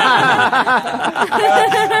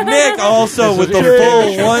also with the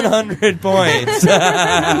full 100 points.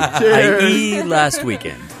 I.e. last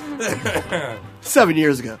weekend. 7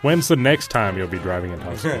 years ago. When's the next time you'll be driving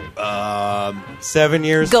intoxicated? 7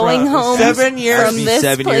 years Going from, home 7 years from this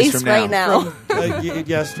 7 years place from now. right now.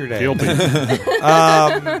 Yesterday. Guilty.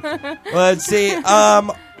 Let's see.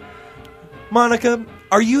 Monica,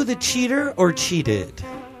 are you the cheater or cheated?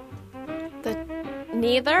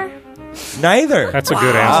 Neither. Neither. That's a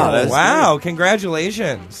good answer. Wow,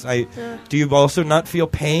 congratulations. Do you also not feel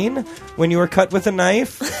pain when you were cut with a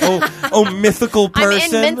knife? Oh, mythical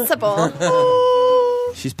person. I'm invincible.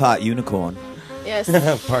 She's pot unicorn. Yes.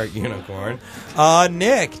 Part unicorn.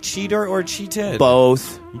 Nick, cheater or cheated?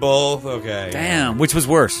 Both. Both, okay. Damn, which was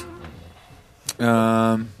worse?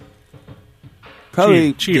 Probably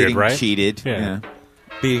cheated, getting right? cheated. Yeah.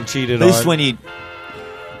 Being cheated At least on. when you...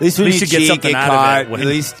 At least when you get cheat, something get out of caught, it when- at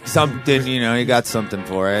least something, you got something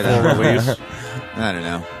for it. I don't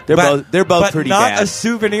know. They're both but pretty not bad. a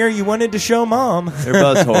souvenir you wanted to show Mom. They're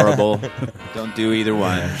both horrible. Don't do either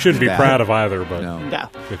one. Shouldn't be Bad. proud of either, but No.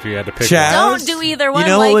 if you had to pick Chaz? Don't do either one.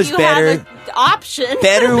 know what like was you better? have the option.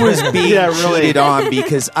 Better was being Yeah, really. cheated on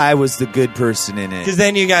because I was the good person in it. Because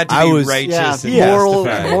then you got to I be was- righteous and moral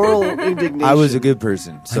justified. indignation. I was a good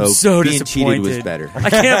person, so, I'm so being disappointed. cheated was better. I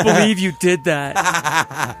can't believe you did that.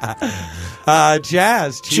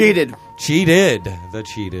 Jazz. Cheated. Cheated. The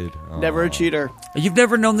cheated. Oh. Never a cheater. You've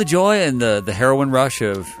never known the joy and the heroin rush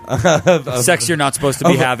of sex you're not supposed to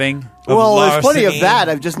be having? Well, there's plenty of larceny. that.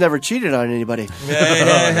 I've just never cheated on anybody.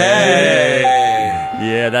 Hey.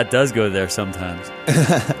 Yeah, that does go there sometimes.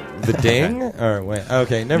 The ding? Or wait,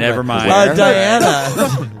 okay, never mind. Diana.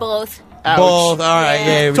 Both. Ouch. Both. All right,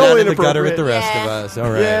 yeah, we're Totally not in the gutter with the inappropriate. rest of us.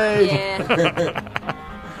 All right. Yay. Yeah.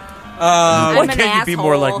 Why I'm an can't you be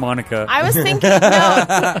more asshole. like Monica? I was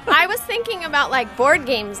thinking about like board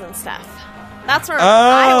games and stuff. That's where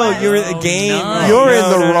I Oh, was. you're in the game. nice. You're in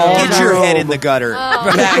the wrong Get your room. head in the gutter.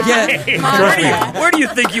 Where do you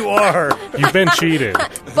think you are? You've been cheated.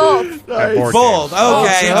 Both. At board Bold. games.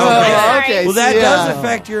 Okay. Oh, okay. okay. Well, that yeah. does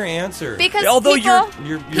affect your answer. Because Although people,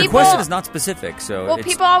 your people- question is not specific, so well, it's,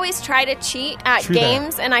 people always try to cheat at True that.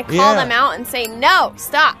 games, and I call Yeah. them out and say, "No,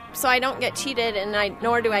 stop!" So I don't get cheated, and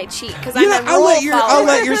nor do I cheat because You know, I'm a rule I'll follower.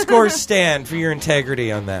 let your scores stand for your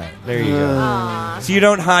integrity on that. There you go. So you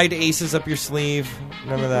don't hide aces up your sleeve.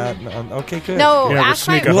 None of that. Okay, good. No, You never ask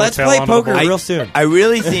sneak my a Let's hotel play onto the poker board. real soon. I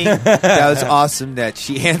really think that was awesome that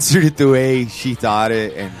she answered it the way she thought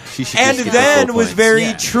it, and she should And just get then the full was points. very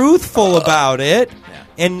Yeah. truthful about it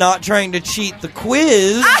and not trying to cheat the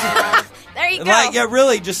quiz. There you go. Like, yeah,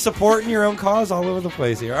 really, just supporting your own cause all over the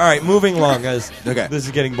place here. All right, moving along, guys. Okay. This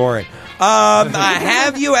is getting boring.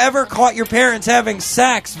 Have you ever caught your parents having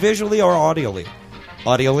sex visually or audially?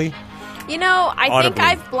 Audially? You know, I Audibly. think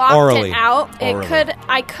I've blocked Orally. it out. Orally.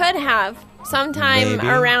 I could have sometime Maybe.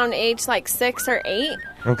 around age like 6 or 8.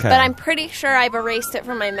 Okay. But I'm pretty sure I've erased it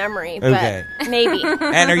from my memory. Okay. But maybe.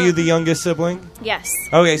 And are you the youngest sibling? Yes.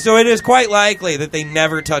 Okay, so it is quite likely that they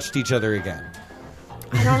never touched each other again.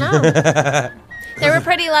 I don't know. They were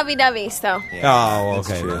pretty lovey-dovey, so Oh,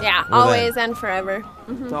 okay. yeah, Well, always and forever.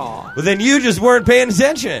 Well, then you just weren't paying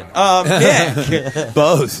attention. Nick.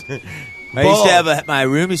 Both. I used to have my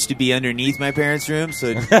room used to be underneath my parents' room,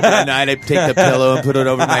 so at night I'd take the pillow and put it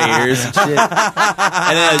over my ears and shit. And then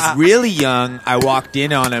I was really young. I walked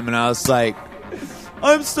in on him and I was like,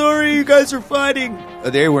 "I'm sorry, you guys are fighting." Oh,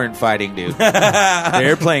 they weren't fighting, dude. They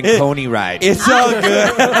were playing Pony Ride. It's all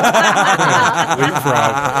good.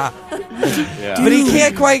 But he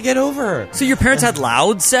can't quite get over her. So your parents had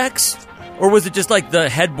loud sex? Or was it just like the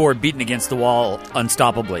headboard beating against the wall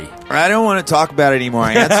unstoppably? I don't want to talk about it anymore.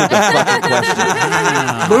 I answered the fucking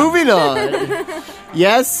question. Moving on.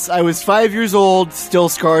 Yes, I was 5 years old, still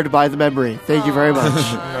scarred by the memory. Thank you very much.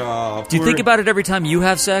 Oh, Do you think about it every time you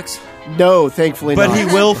have sex? No, thankfully But not. he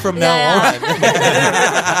will from now on.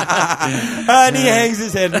 And he hangs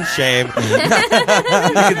his head in shame. You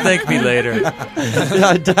can thank me later.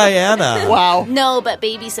 Diana. Wow. No, but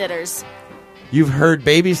babysitters. You've heard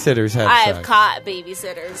babysitters have I've sex. caught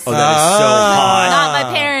babysitters. Oh, that is so hot. Not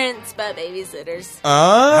my parents, but babysitters.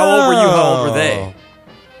 Oh. How old were you? How old were they?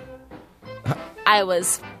 I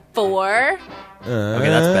was 4. Okay,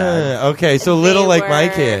 that's bad. Okay, so little They like my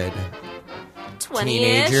were- kid.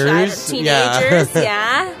 20-ish. Teenagers,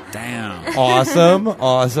 yeah. Damn.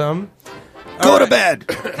 Awesome. Go to bed.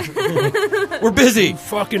 We're busy.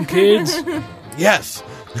 Fucking kids. Yes.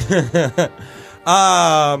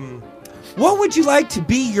 What would you like to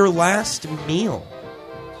be your last meal?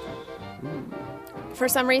 For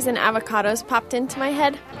some reason, avocados popped into my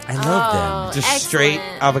head. I love them. Just excellent. straight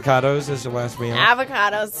avocados as your last meal?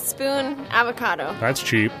 Avocados, spoon, avocado. That's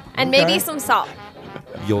cheap. And Okay. maybe some salt.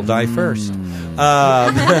 You'll die first.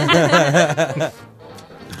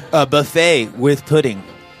 A buffet with pudding.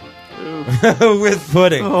 With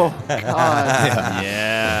pudding. Oh, God.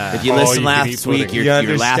 Yeah. If you Oh, listen you can last eat week, pudding.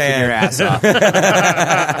 you're laughing your ass off.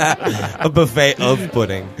 A buffet of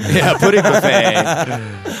pudding. Yeah, pudding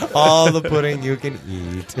buffet. All the pudding you can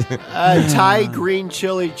eat. Thai green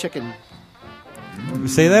chili chicken.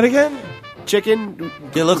 Say that again? Chicken.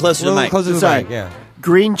 Get a little closer to the mic. Closer to the Sorry. mic, yeah.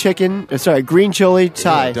 Green chicken. Green chili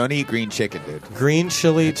Thai. Don't eat green chicken, dude. Green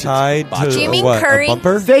chili tied to Do you mean what? curry? A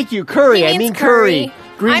bumper? Thank you, curry. He I means mean curry.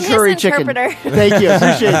 Green I'm curry his chicken. interpreter. Thank you.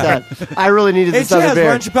 Appreciate that. I really needed Hey, this other Chaz, why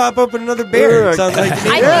beer. don't you pop open another beer? It sounds like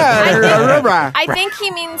you need I think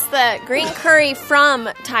he means the green curry from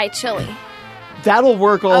Thai chili. That'll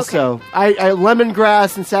work also. I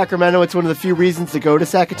lemongrass in Sacramento. It's one of the few reasons to go to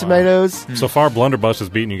Sacatomatos. So far, Blunderbuss has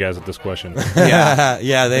beaten you guys at this question. Yeah.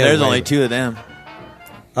 Yeah, There's only two of them.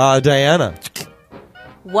 Diana.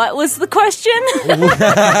 What was the question?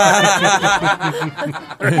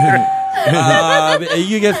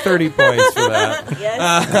 You get 30 points for that.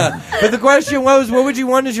 Yes. But the question was, what would you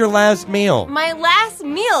want as your last meal? My last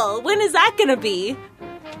meal. When is that going to be?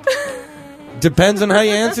 Depends on how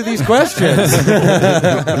you answer these questions.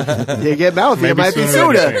 You get mouthy. It might be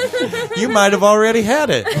soda. You might have already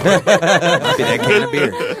had it. Might be that can of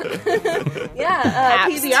beer. Yeah,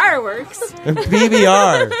 PBR works.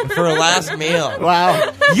 PBR for a last meal.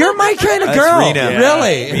 Wow. You're my kind of That's girl. Reno.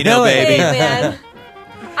 Really? Reno, Really? baby. Hey, man.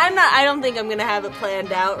 I don't think I'm going to have it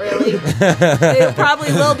planned out, really. It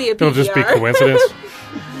probably will be a PBR. It'll just be coincidence.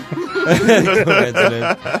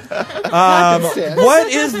 Coincidence. What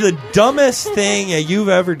is the dumbest thing you've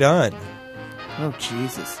ever done? Oh,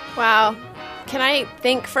 Jesus. Wow. Can I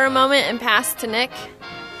think for a moment and pass to Nick?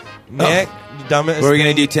 Nick, dumbest. We're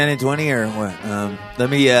going to do 10 and 20 or what? Let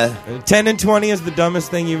me... 10 and 20 is the dumbest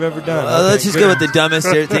thing you've ever done. Okay, let's just good. go with the dumbest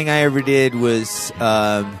thing I ever did was,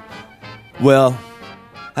 well,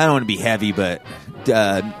 I don't want to be heavy, but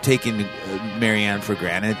taking Marianne for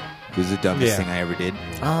granted was the dumbest thing I ever did.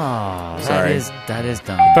 Oh, sorry. That is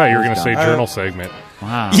dumb. I thought you were going to say journal segment.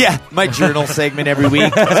 Wow. Yeah, my journal segment every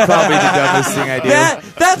week. That's probably the dumbest thing I do.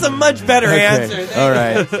 That's a much better answer. All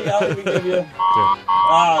right. Let's see how we give you.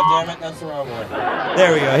 Oh, damn it. That's the wrong one.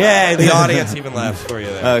 There we go. Yeah, the audience even laughs for you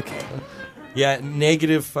there. Okay. Yeah,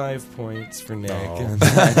 -5 points for Nick.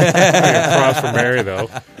 Across from Mary, though.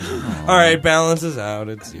 All right, balances out.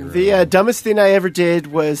 It's 0. The dumbest thing I ever did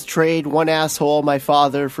was trade one asshole, my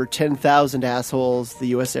father, for 10,000 assholes, the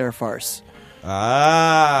U.S. Air Farce.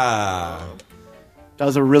 Ah. That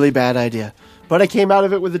was a really bad idea. But I came out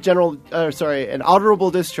of it with an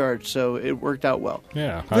honorable discharge, so it worked out well.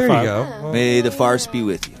 Yeah. There you go. Well, May the farce be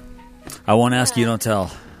with you. I won't ask you, don't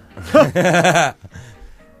tell.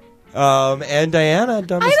 And Diana,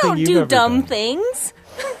 dumbest I thing don't you've do ever dumb done. things.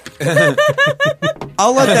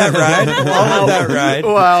 I'll let that ride. I'll let that ride.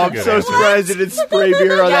 Wow, I'm so surprised it didn't spray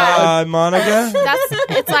beer on that one. Monica?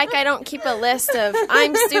 It's like I don't keep a list of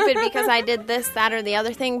I'm stupid because I did this, that, or the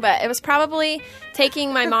other thing, but it was probably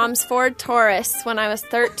taking my mom's Ford Taurus when I was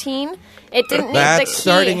 13. It didn't need the key. That's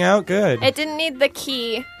starting out good. It didn't need the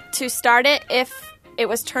key to start it if it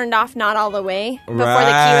was turned off not all the way before the key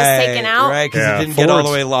was taken out. Right, because it didn't get all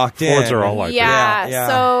the way locked in. Fords are all like that. Yeah,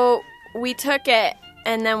 so we took it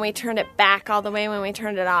and then we turned it back all the way when we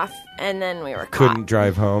turned it off, and then we were caught. Couldn't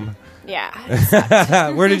drive home. Yeah. It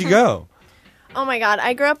sucked. Where did you go? Oh my God!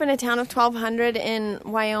 I grew up in a town of 1,200 in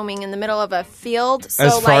Wyoming, in the middle of a field. So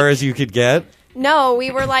As far as you could get? No,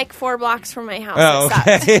 we were like 4 blocks from my house. Oh, It sucked.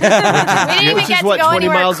 okay. We didn't even get to go 20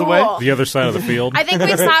 anywhere miles cool. away? The other side of the field. I think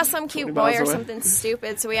we saw some cute boy miles or away? something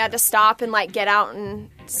stupid, so we had to stop and like get out and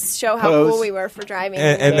show how Pose. cool we were for driving.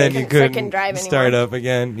 And then you frickin' couldn't drive anymore. start up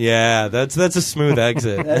again. Yeah, that's a smooth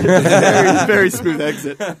exit. very, very smooth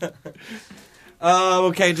exit.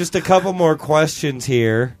 Okay, just a couple more questions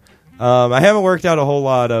here. I haven't worked out a whole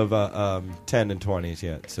lot of 10 and 20s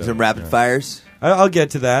yet. So Some rapid fires? I'll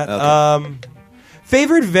get to that. Okay.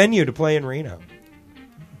 Favorite venue to play in Reno?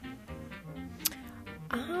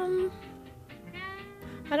 I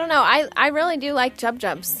don't know. I really do like Jub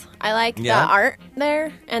Jubs. I like the art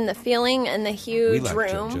there and the feeling and the huge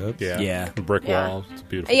room. Jub Jubs. Yeah. The brick walls. It's a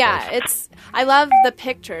beautiful place. I love the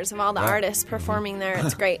pictures of all the artists performing there.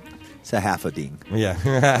 It's great. It's a half a ding. Yeah,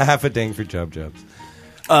 half a ding for Jub Jubs.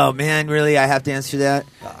 Oh, man, really? I have to answer that?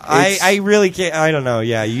 I really can't. I don't know.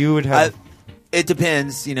 Yeah, you would have... It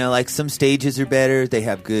depends. You know, like some stages are better. They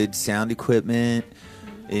have good sound equipment.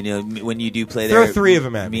 You know, when you do play there... Throw three of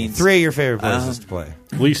them at me. Three of your favorite places to play.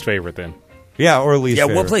 Least favorite, then. Yeah, or least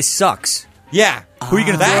favorite. Yeah, what place sucks? Yeah. Who are you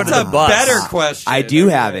going to throw under the bus? That's a better question. I do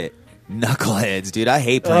have it. Knuckleheads, dude. I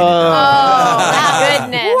hate playing it. Oh,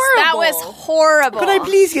 goodness. That was horrible. Could I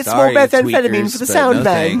please get some more methamphetamine for the sound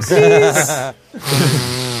bag, please?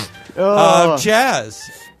 Jazz.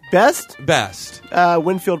 Best?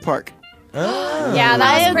 Winfield Park. Yeah,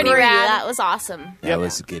 that was pretty rad. That was awesome. That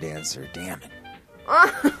was a good answer. Damn it.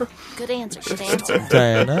 Good answer. Good answer.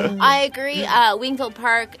 Diana? I agree. Wingfield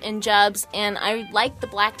Park and Jubs, and I like the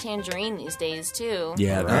Black Tangerine these days too.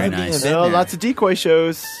 Yeah, very nice. Lots of decoy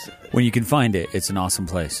shows. When you can find it, it's an awesome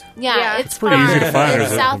place. Yeah, it's pretty easy to find.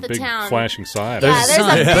 It's There's south a of big town. flashing sign. Yeah, there's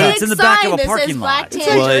a big it's in the back of a sign that parking says lot. Black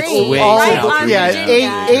Tangerine.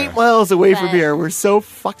 Yeah, 8 miles away from here. We're so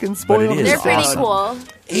fucking spoiled. They're pretty cool.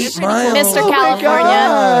 8 miles. Mr.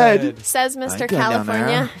 California. Says Mr.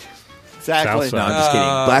 California. Exactly. No, I'm just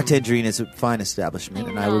kidding. Black Tangerine is a fine establishment,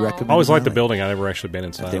 and I would recommend I always it. liked the building. I never actually been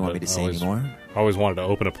inside. If they want me to say anymore. I always wanted to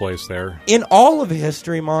open a place there. In all of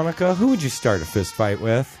history, Monica, who would you start a fist fight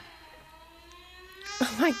with?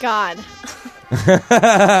 Oh, my God.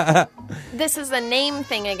 This is a name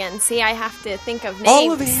thing again. See, I have to think of names.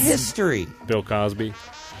 All of history. Bill Cosby.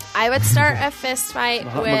 I would start a fist fight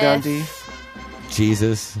Mahatma with... Gandhi.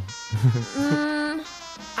 Jesus.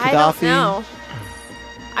 I don't know.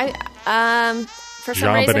 For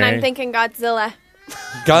some reason, JonBenet. I'm thinking Godzilla.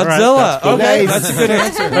 Godzilla. Right, that's cool. Okay, that's a good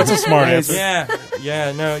answer. That's a smart answer.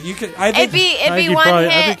 Yeah. No, you could. I think It'd be you one probably-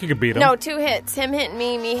 hit. I think you could beat him. No, 2 hits. Him hitting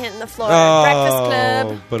me hitting the floor. Oh,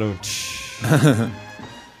 Breakfast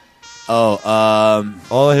Club.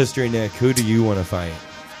 All of history, Nick. Who do you want to fight?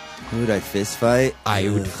 Who would I fist fight? I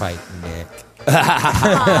would fight Nick.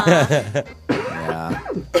 Yeah.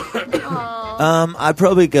 I'd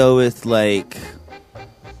probably go with like,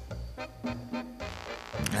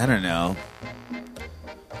 I don't know,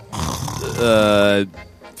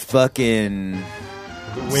 fucking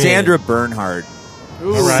Sandra Bernhard.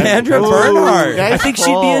 Sandra Bernhard. I think she'd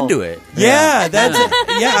be into it. Yeah, that's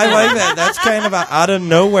I like that. That's kind of a out of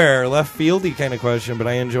nowhere, left fieldy kind of question, but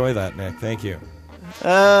I enjoy that, Nick. Thank you.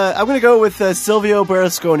 I'm going to go with Silvio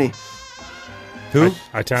Berlusconi. Who?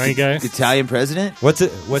 Italian guy? Italian president? What's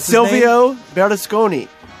his name? Silvio Berlusconi.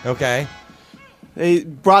 Okay. They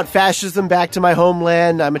brought fascism back to my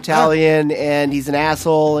homeland. I'm Italian, and he's an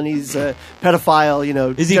asshole, and he's a pedophile. You know,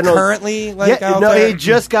 is he currently out no, there? he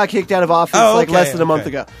just got kicked out of office less than a month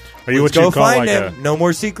ago. Are you Let's what you go call find like him? a No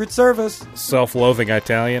more Secret Service. self-loathing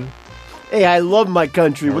Italian? Hey, I love my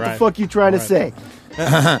country. What the Right. fuck you trying to say?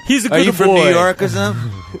 He's a good Are you boy. from New York or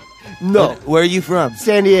something? No, Where are you from?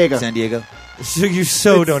 San Diego. San Diego. So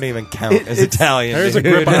you don't even count as Italian. There's a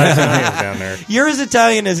dude. grip of Italians down there. You're as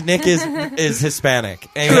Italian as Nick is Hispanic.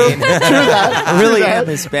 I mean, I really am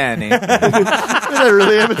Hispanic. I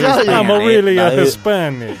really am Italian. I'm really a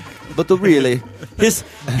Hispanic. But really, his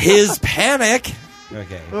panic.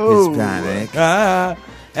 Okay. Hispanic.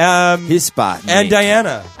 Hispanic. And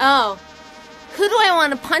Diana. Oh, who do I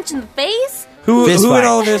want to punch in the face? Who Fist in fight.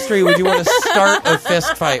 all of history would you want to start a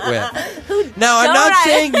fist fight with? Now, I'm don't not I?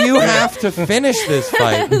 saying you have to finish this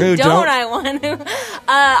fight. Who Don't I want to?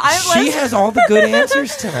 She has all the good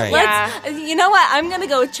answers tonight. You know what? I'm going to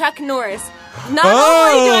go with Chuck Norris. Not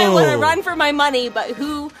Oh. only do I want to run for my money, but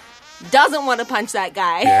who doesn't want to punch that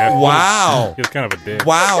guy? Yeah, Wow. He's kind of a dick.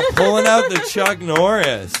 Wow, pulling out the Chuck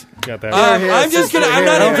Norris. Got that. I'm not even I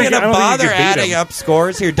don't gonna think bother you could beat adding him. up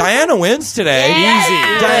scores here. Diana wins today. Yeah. Easy.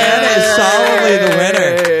 Diana is solidly the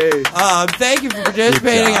winner. Thank you for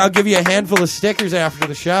participating. I'll give you a handful of stickers after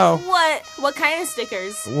the show. What kind of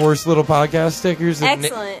stickers? Worst little podcast stickers. That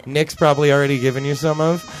Excellent. Nick's probably already given you some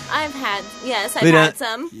of. I've had We had don't-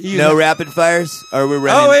 some. No rapid fires? Or we're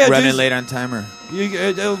running just- late on timer?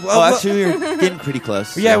 Oh, Actually, we're getting pretty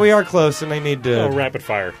close. Yeah, we are close, and I need to rapid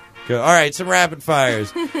fire. go. All right, some rapid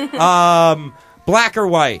fires. Black or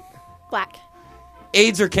white? Black.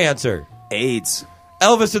 AIDS or cancer? AIDS.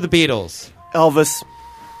 Elvis or the Beatles? Elvis.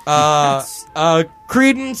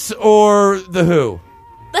 Creedence or the Who?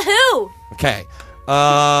 The Who? Okay.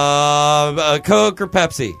 Coke or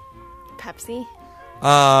Pepsi? Pepsi.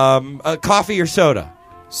 Coffee or soda?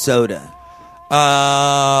 Soda.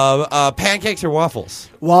 Pancakes or waffles?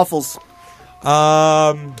 Waffles.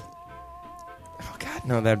 Oh, God,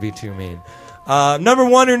 no, that'd be too mean. Number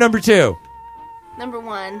 1 or number 2? Number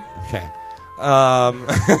 1. Okay.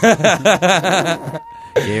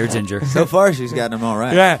 Gay or ginger? So far, she's gotten them all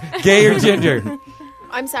right. Yeah, gay or ginger?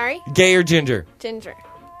 I'm sorry? Gay or ginger? Ginger.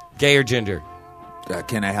 Gay or ginger?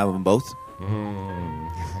 Can I have them both?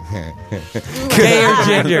 Gay or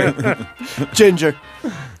ginger? Ginger.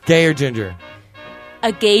 Gay or ginger?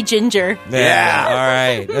 A gay ginger. Yeah. All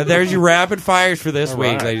right. There's your rapid fires for this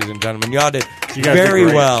week, ladies and gentlemen. Y'all did very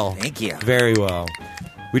well. Thank you. Very well.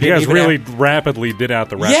 You guys really rapidly did out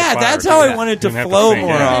the rapid fire. Yeah, that's how I wanted to flow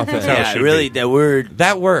more often. Yeah, really, that word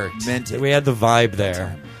that worked. Meant it. We had the vibe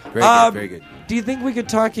there. Very good, very good. Do you think we could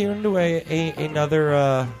talk you into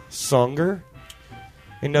another songer?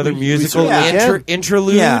 Another musical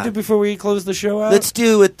interlude before we close the show out? Let's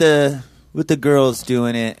do with the girls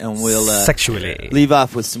doing it, and we'll sexually leave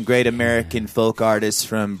off with some great American folk artists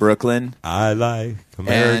from Brooklyn. I like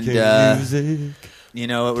American music. You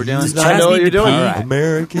know what we're doing? I know what you're doing. All right.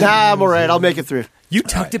 American. Nah, I'm all right. I'll make it through. You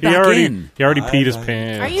tucked it back in. He already peed his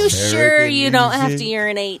pants. Are you sure you don't have to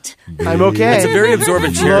urinate? I'm okay. It's a very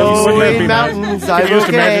absorbent chair. Flowing mountains, I'm Can you just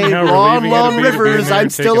imagine okay. how Long, relieving long it'd be to be in rivers, there I'm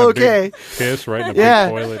and still taking a okay. big piss right in a Yeah.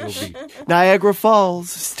 big toilet. It'll be... Niagara Falls,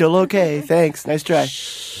 still okay. Thanks. Nice try.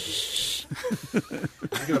 I'm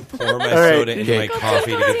going to pour my All right. soda into my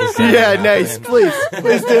coffee to get this out. Yeah, nice. Please.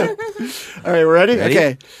 Please do. All right, we're ready?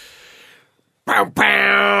 Okay. Pow,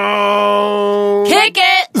 pow. Kick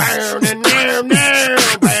it!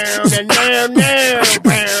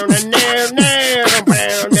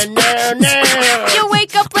 You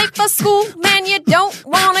wake up late for school, man, you don't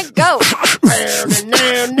want to go.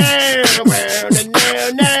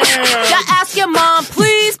 You ask your mom,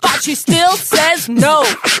 please, but she still says no.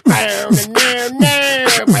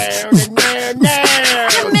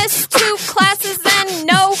 You miss 2 classes and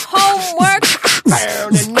no homework.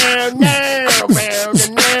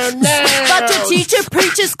 But your teacher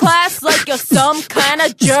preaches class like you're some kind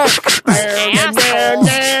of jerk. Asshole.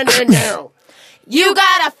 You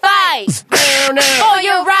gotta fight for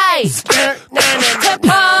your right to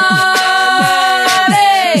party.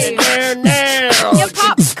 Your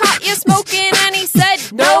pop caught you smoking and he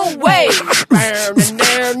said, No way.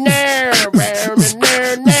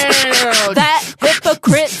 That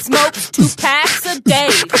hypocrite smokes 2 packs a day.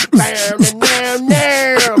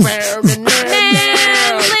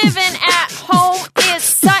 man, living at home is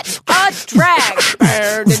such a drag.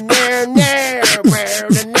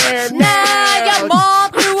 Now your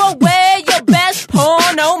mom threw away your best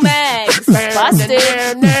porno mags. Busted.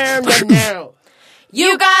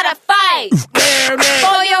 You gotta fight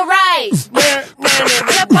for your right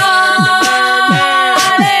to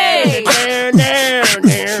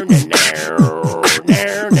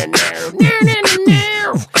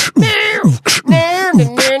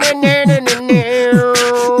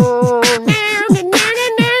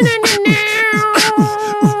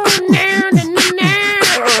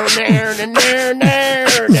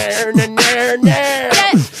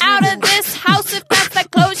Get out of this house if that's the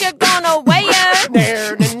clothes you're gonna wear.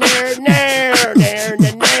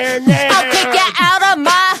 I'll kick you out of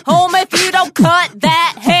my home if you don't cut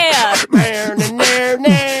that hair.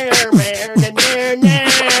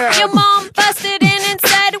 Your mom busted in and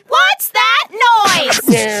said, "What's that noise?"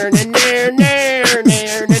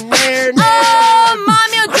 Oh, Mom,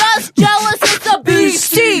 you're just jealous. It's the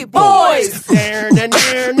Beastie Boys.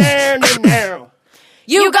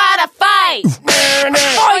 You gotta fight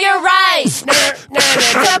for your right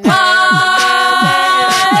to party.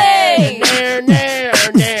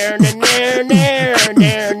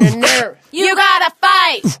 You gotta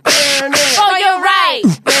fight for your right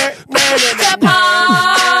to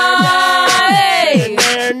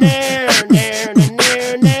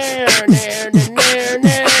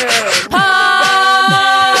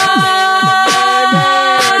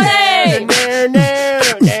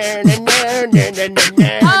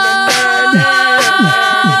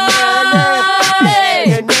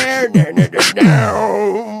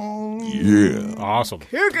Yeah. Awesome.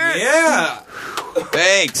 Yeah.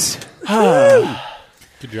 Thanks.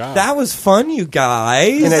 Good job. That was fun, you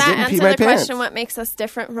guys. Does that answer the question, what makes us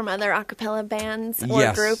different from other a cappella bands or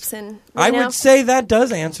Yes. groups? And I would say that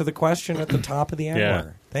does answer the question at the top of the hour. Yeah.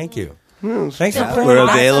 Thank you. Thanks for Yeah, playing. we're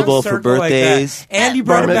back available full for circle like birthdays. that. And you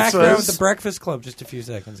brought Bar it back around mitzvahs. with the Breakfast Club just a few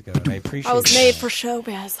seconds ago. And I appreciate it. I was made for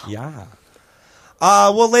showbiz. Yeah.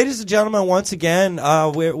 Well, ladies and gentlemen, once again,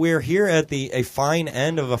 we're here at a fine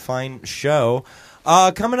end of a fine show.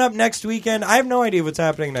 Coming up next weekend, I have no idea what's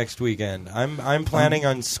happening next weekend. I'm planning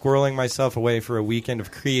on squirreling myself away for a weekend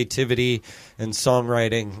of creativity and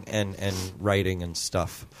songwriting and writing and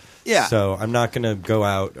stuff. Yeah. So I'm not going to go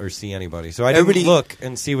out or see anybody. So I didn't look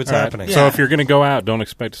and see what's happening. So if you're going to go out, don't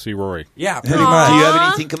expect to see Rory. Yeah, pretty much. Do you have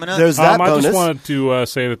anything coming up? There's that I bonus. just wanted to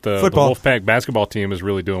say that the Football. Wolfpack basketball team is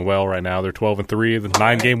really doing well right now. They're 12-3, the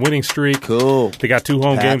 9-game winning streak. Cool. They got 2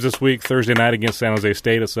 home games this week. Thursday night against San Jose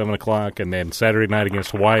State at 7:00, and then Saturday night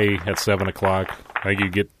against Hawaii at 7:00. I think you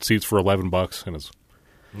get seats for $11, and it's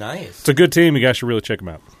nice. It's a good team. You guys should really check them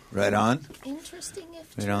out. Right on. Interesting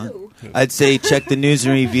if Right true. on. I'd say check the news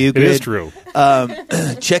and review grid. It is true.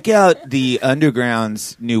 Check out the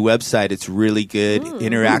Underground's new website. It's really good,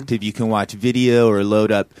 interactive. You can watch video or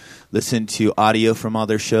load up, listen to audio from all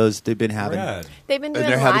their shows they've been having. Rad. They've been doing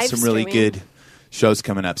They're having live some really streaming. good shows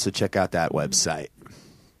coming up, so check out that website.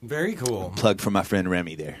 Very cool. Plug for my friend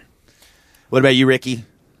Remy there. What about you, Ricky?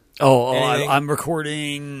 I'm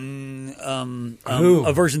recording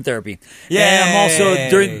aversion therapy. Yay! And I'm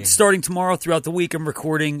also starting tomorrow throughout the week. I'm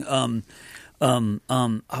recording.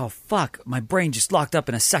 Oh fuck! My brain just locked up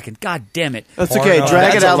in a second. God damn it! That's okay.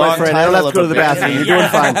 Drag it out, my friend. I don't have to go to the bathroom. You're doing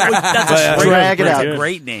fine. Drag it out. That's a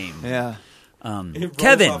great name. Yeah.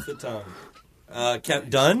 Kevin. Off the tongue.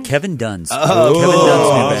 Dunn? Kevin Dunn's. Oh, Kevin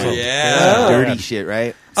Dunn's new band. Yeah. Dirty shit,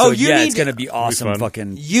 right? So, you it's need going to be awesome. fun.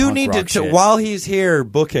 Fucking. You punk need rock to shit. while he's here,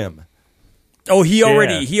 book him. Oh, he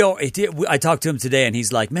already. I talked to him today, and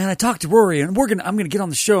he's like, "Man, I talked to Rory, and I'm gonna get on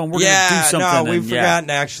the show, and we're gonna do something." No, we've and, forgotten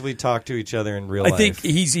to actually talk to each other in real life. I think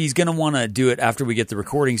he's going to want to do it after we get the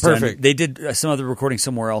recordings Perfect. done. They did some other recordings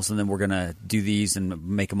somewhere else, and then we're going to do these and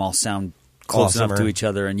make them all sound close enough to each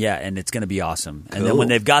other. And and it's going to be awesome. And then when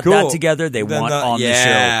they've got that together, they want on the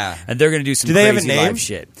show, and they're going to do some crazy live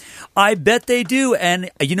shit. I bet they do, and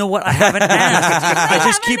you know what? I haven't asked. I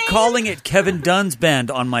just keep calling it Kevin Dunn's Band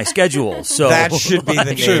on my schedule. So that should be the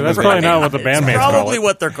name. Sure, that's probably not what the bandmates call it. Probably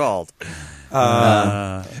what they're called.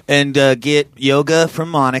 And get yoga from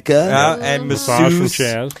Monica. And Massage from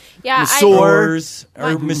masseuse. Chaz. Yeah, Masseurs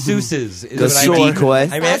or masseuses. Go see Decoy.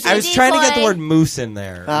 I was trying to get the word moose in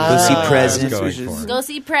there. Go see Present. Go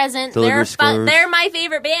see Present. The They're Liver fun. Scores. They're my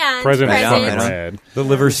favorite band. Present is fucking Present. rad. The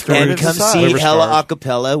liver And scourge. come see Liver Hella Stars.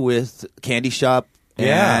 Acapella with Candy Shop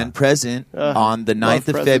and Present on the 9th of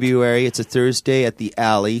Present. February. It's a Thursday at the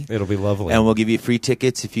Alley. It'll be lovely. And we'll give you free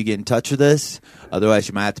tickets if you get in touch with us. Otherwise,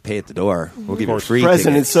 you might have to pay at the door. We'll give you free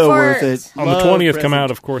Present is tickets. so worth it. On the Love 20th, come Present.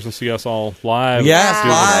 out, of course, and see us all live. Yes, doing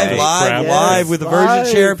live, the live, crap. live with the Virgin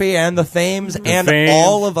live. Cherokee and the Fames and Fames.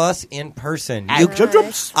 all of us in person.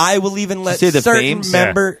 I will even let Say the certain Fames?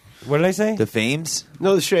 member. What did I say? The Fames?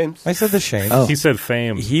 No, the shames. I said the shame. Oh. He said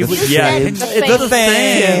fame. He was The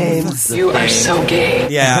Fames. You are so gay.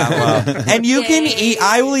 Yeah, well, and you can eat.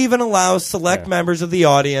 I will even allow select members of the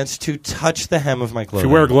audience to touch the hem of my If clothing.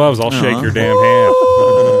 you wear gloves, I'll shake your damn hand.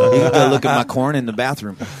 You can go look at my corn in the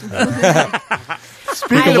bathroom. You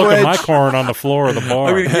can look at my corn on the floor of the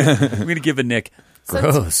bar. I'm going to give a Nick.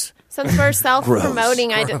 Gross. Since we're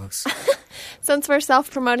self-promoting, Since we're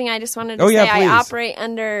self-promoting, I just wanted to say I please. operate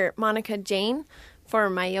under Monica Jane for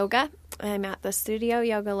my yoga. I'm at the studio,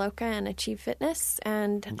 Yoga Loca, and Achieve Fitness,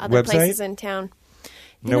 and other Website? places in town.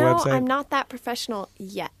 No website? I'm not that professional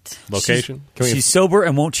yet. Location? She's sober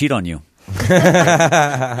and won't cheat on you.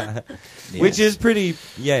 Which is pretty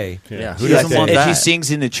yay. Yeah, who doesn't want And that? she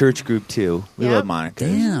sings in the church group, too. We Yeah. love Monica.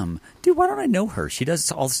 Damn. Dude, why don't I know her? She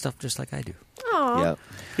does all the stuff just like I do. Aw. Yep.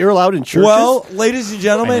 You're allowed in churches? Well, ladies and I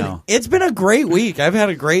gentlemen, know. it's been a great week. I've had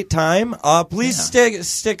a great time. Please stay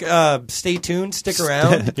tuned, stick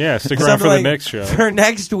around. Yeah, stick around for the Something next show. For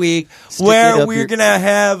next week, Stick it where up we're your- going to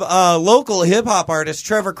have local hip hop artist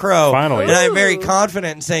Trevor Crow. Finally. And I'm very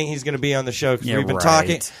confident in saying he's going to be on the show because Yeah, we've been right.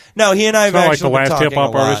 talking. No, he and I have It's not like actually the last been talking hip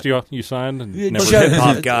hop a lot. artist you signed. And never Shut did. Hip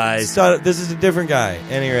hop it. guys. So this is a different guy.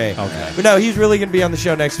 Anyway, Okay. But no, he's really going to be on the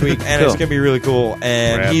show next week, and it's Cool. going to be really cool.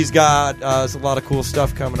 And Rad. he's got a lot of cool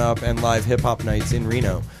stuff coming up and live hip hop nights in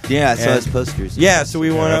Reno. Yeah, I saw And- his posters. Yeah, so we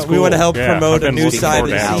That's want to cool. help Yeah, promote I've a been new looking side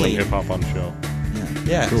forward of to the having scene. hip hop on the show.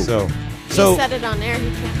 Yeah, Cool. so He said it on air.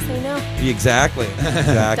 He can't say no. exactly.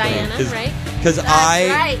 Diana, right? Because That's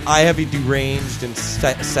I right. have a deranged and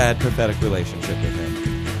sad, pathetic relationship with him.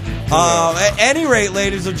 At any rate,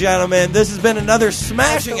 ladies and gentlemen, this has been another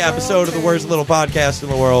smashing episode of the Worst Little Podcast in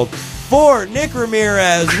the World. For Nick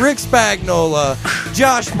Ramirez, Rick Spagnola,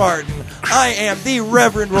 Josh Martin, I am the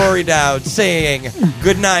Reverend Rory Dowd saying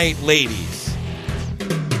good night, ladies.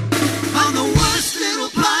 On the Worst Little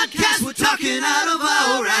Podcast, we're talking out of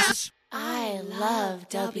our ass. I love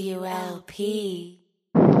WLP.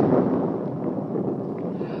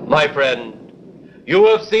 My friend, you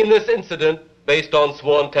have seen this incident based on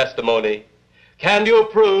sworn testimony. Can you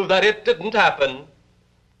prove that it didn't happen?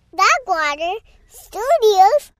 Backwater Studios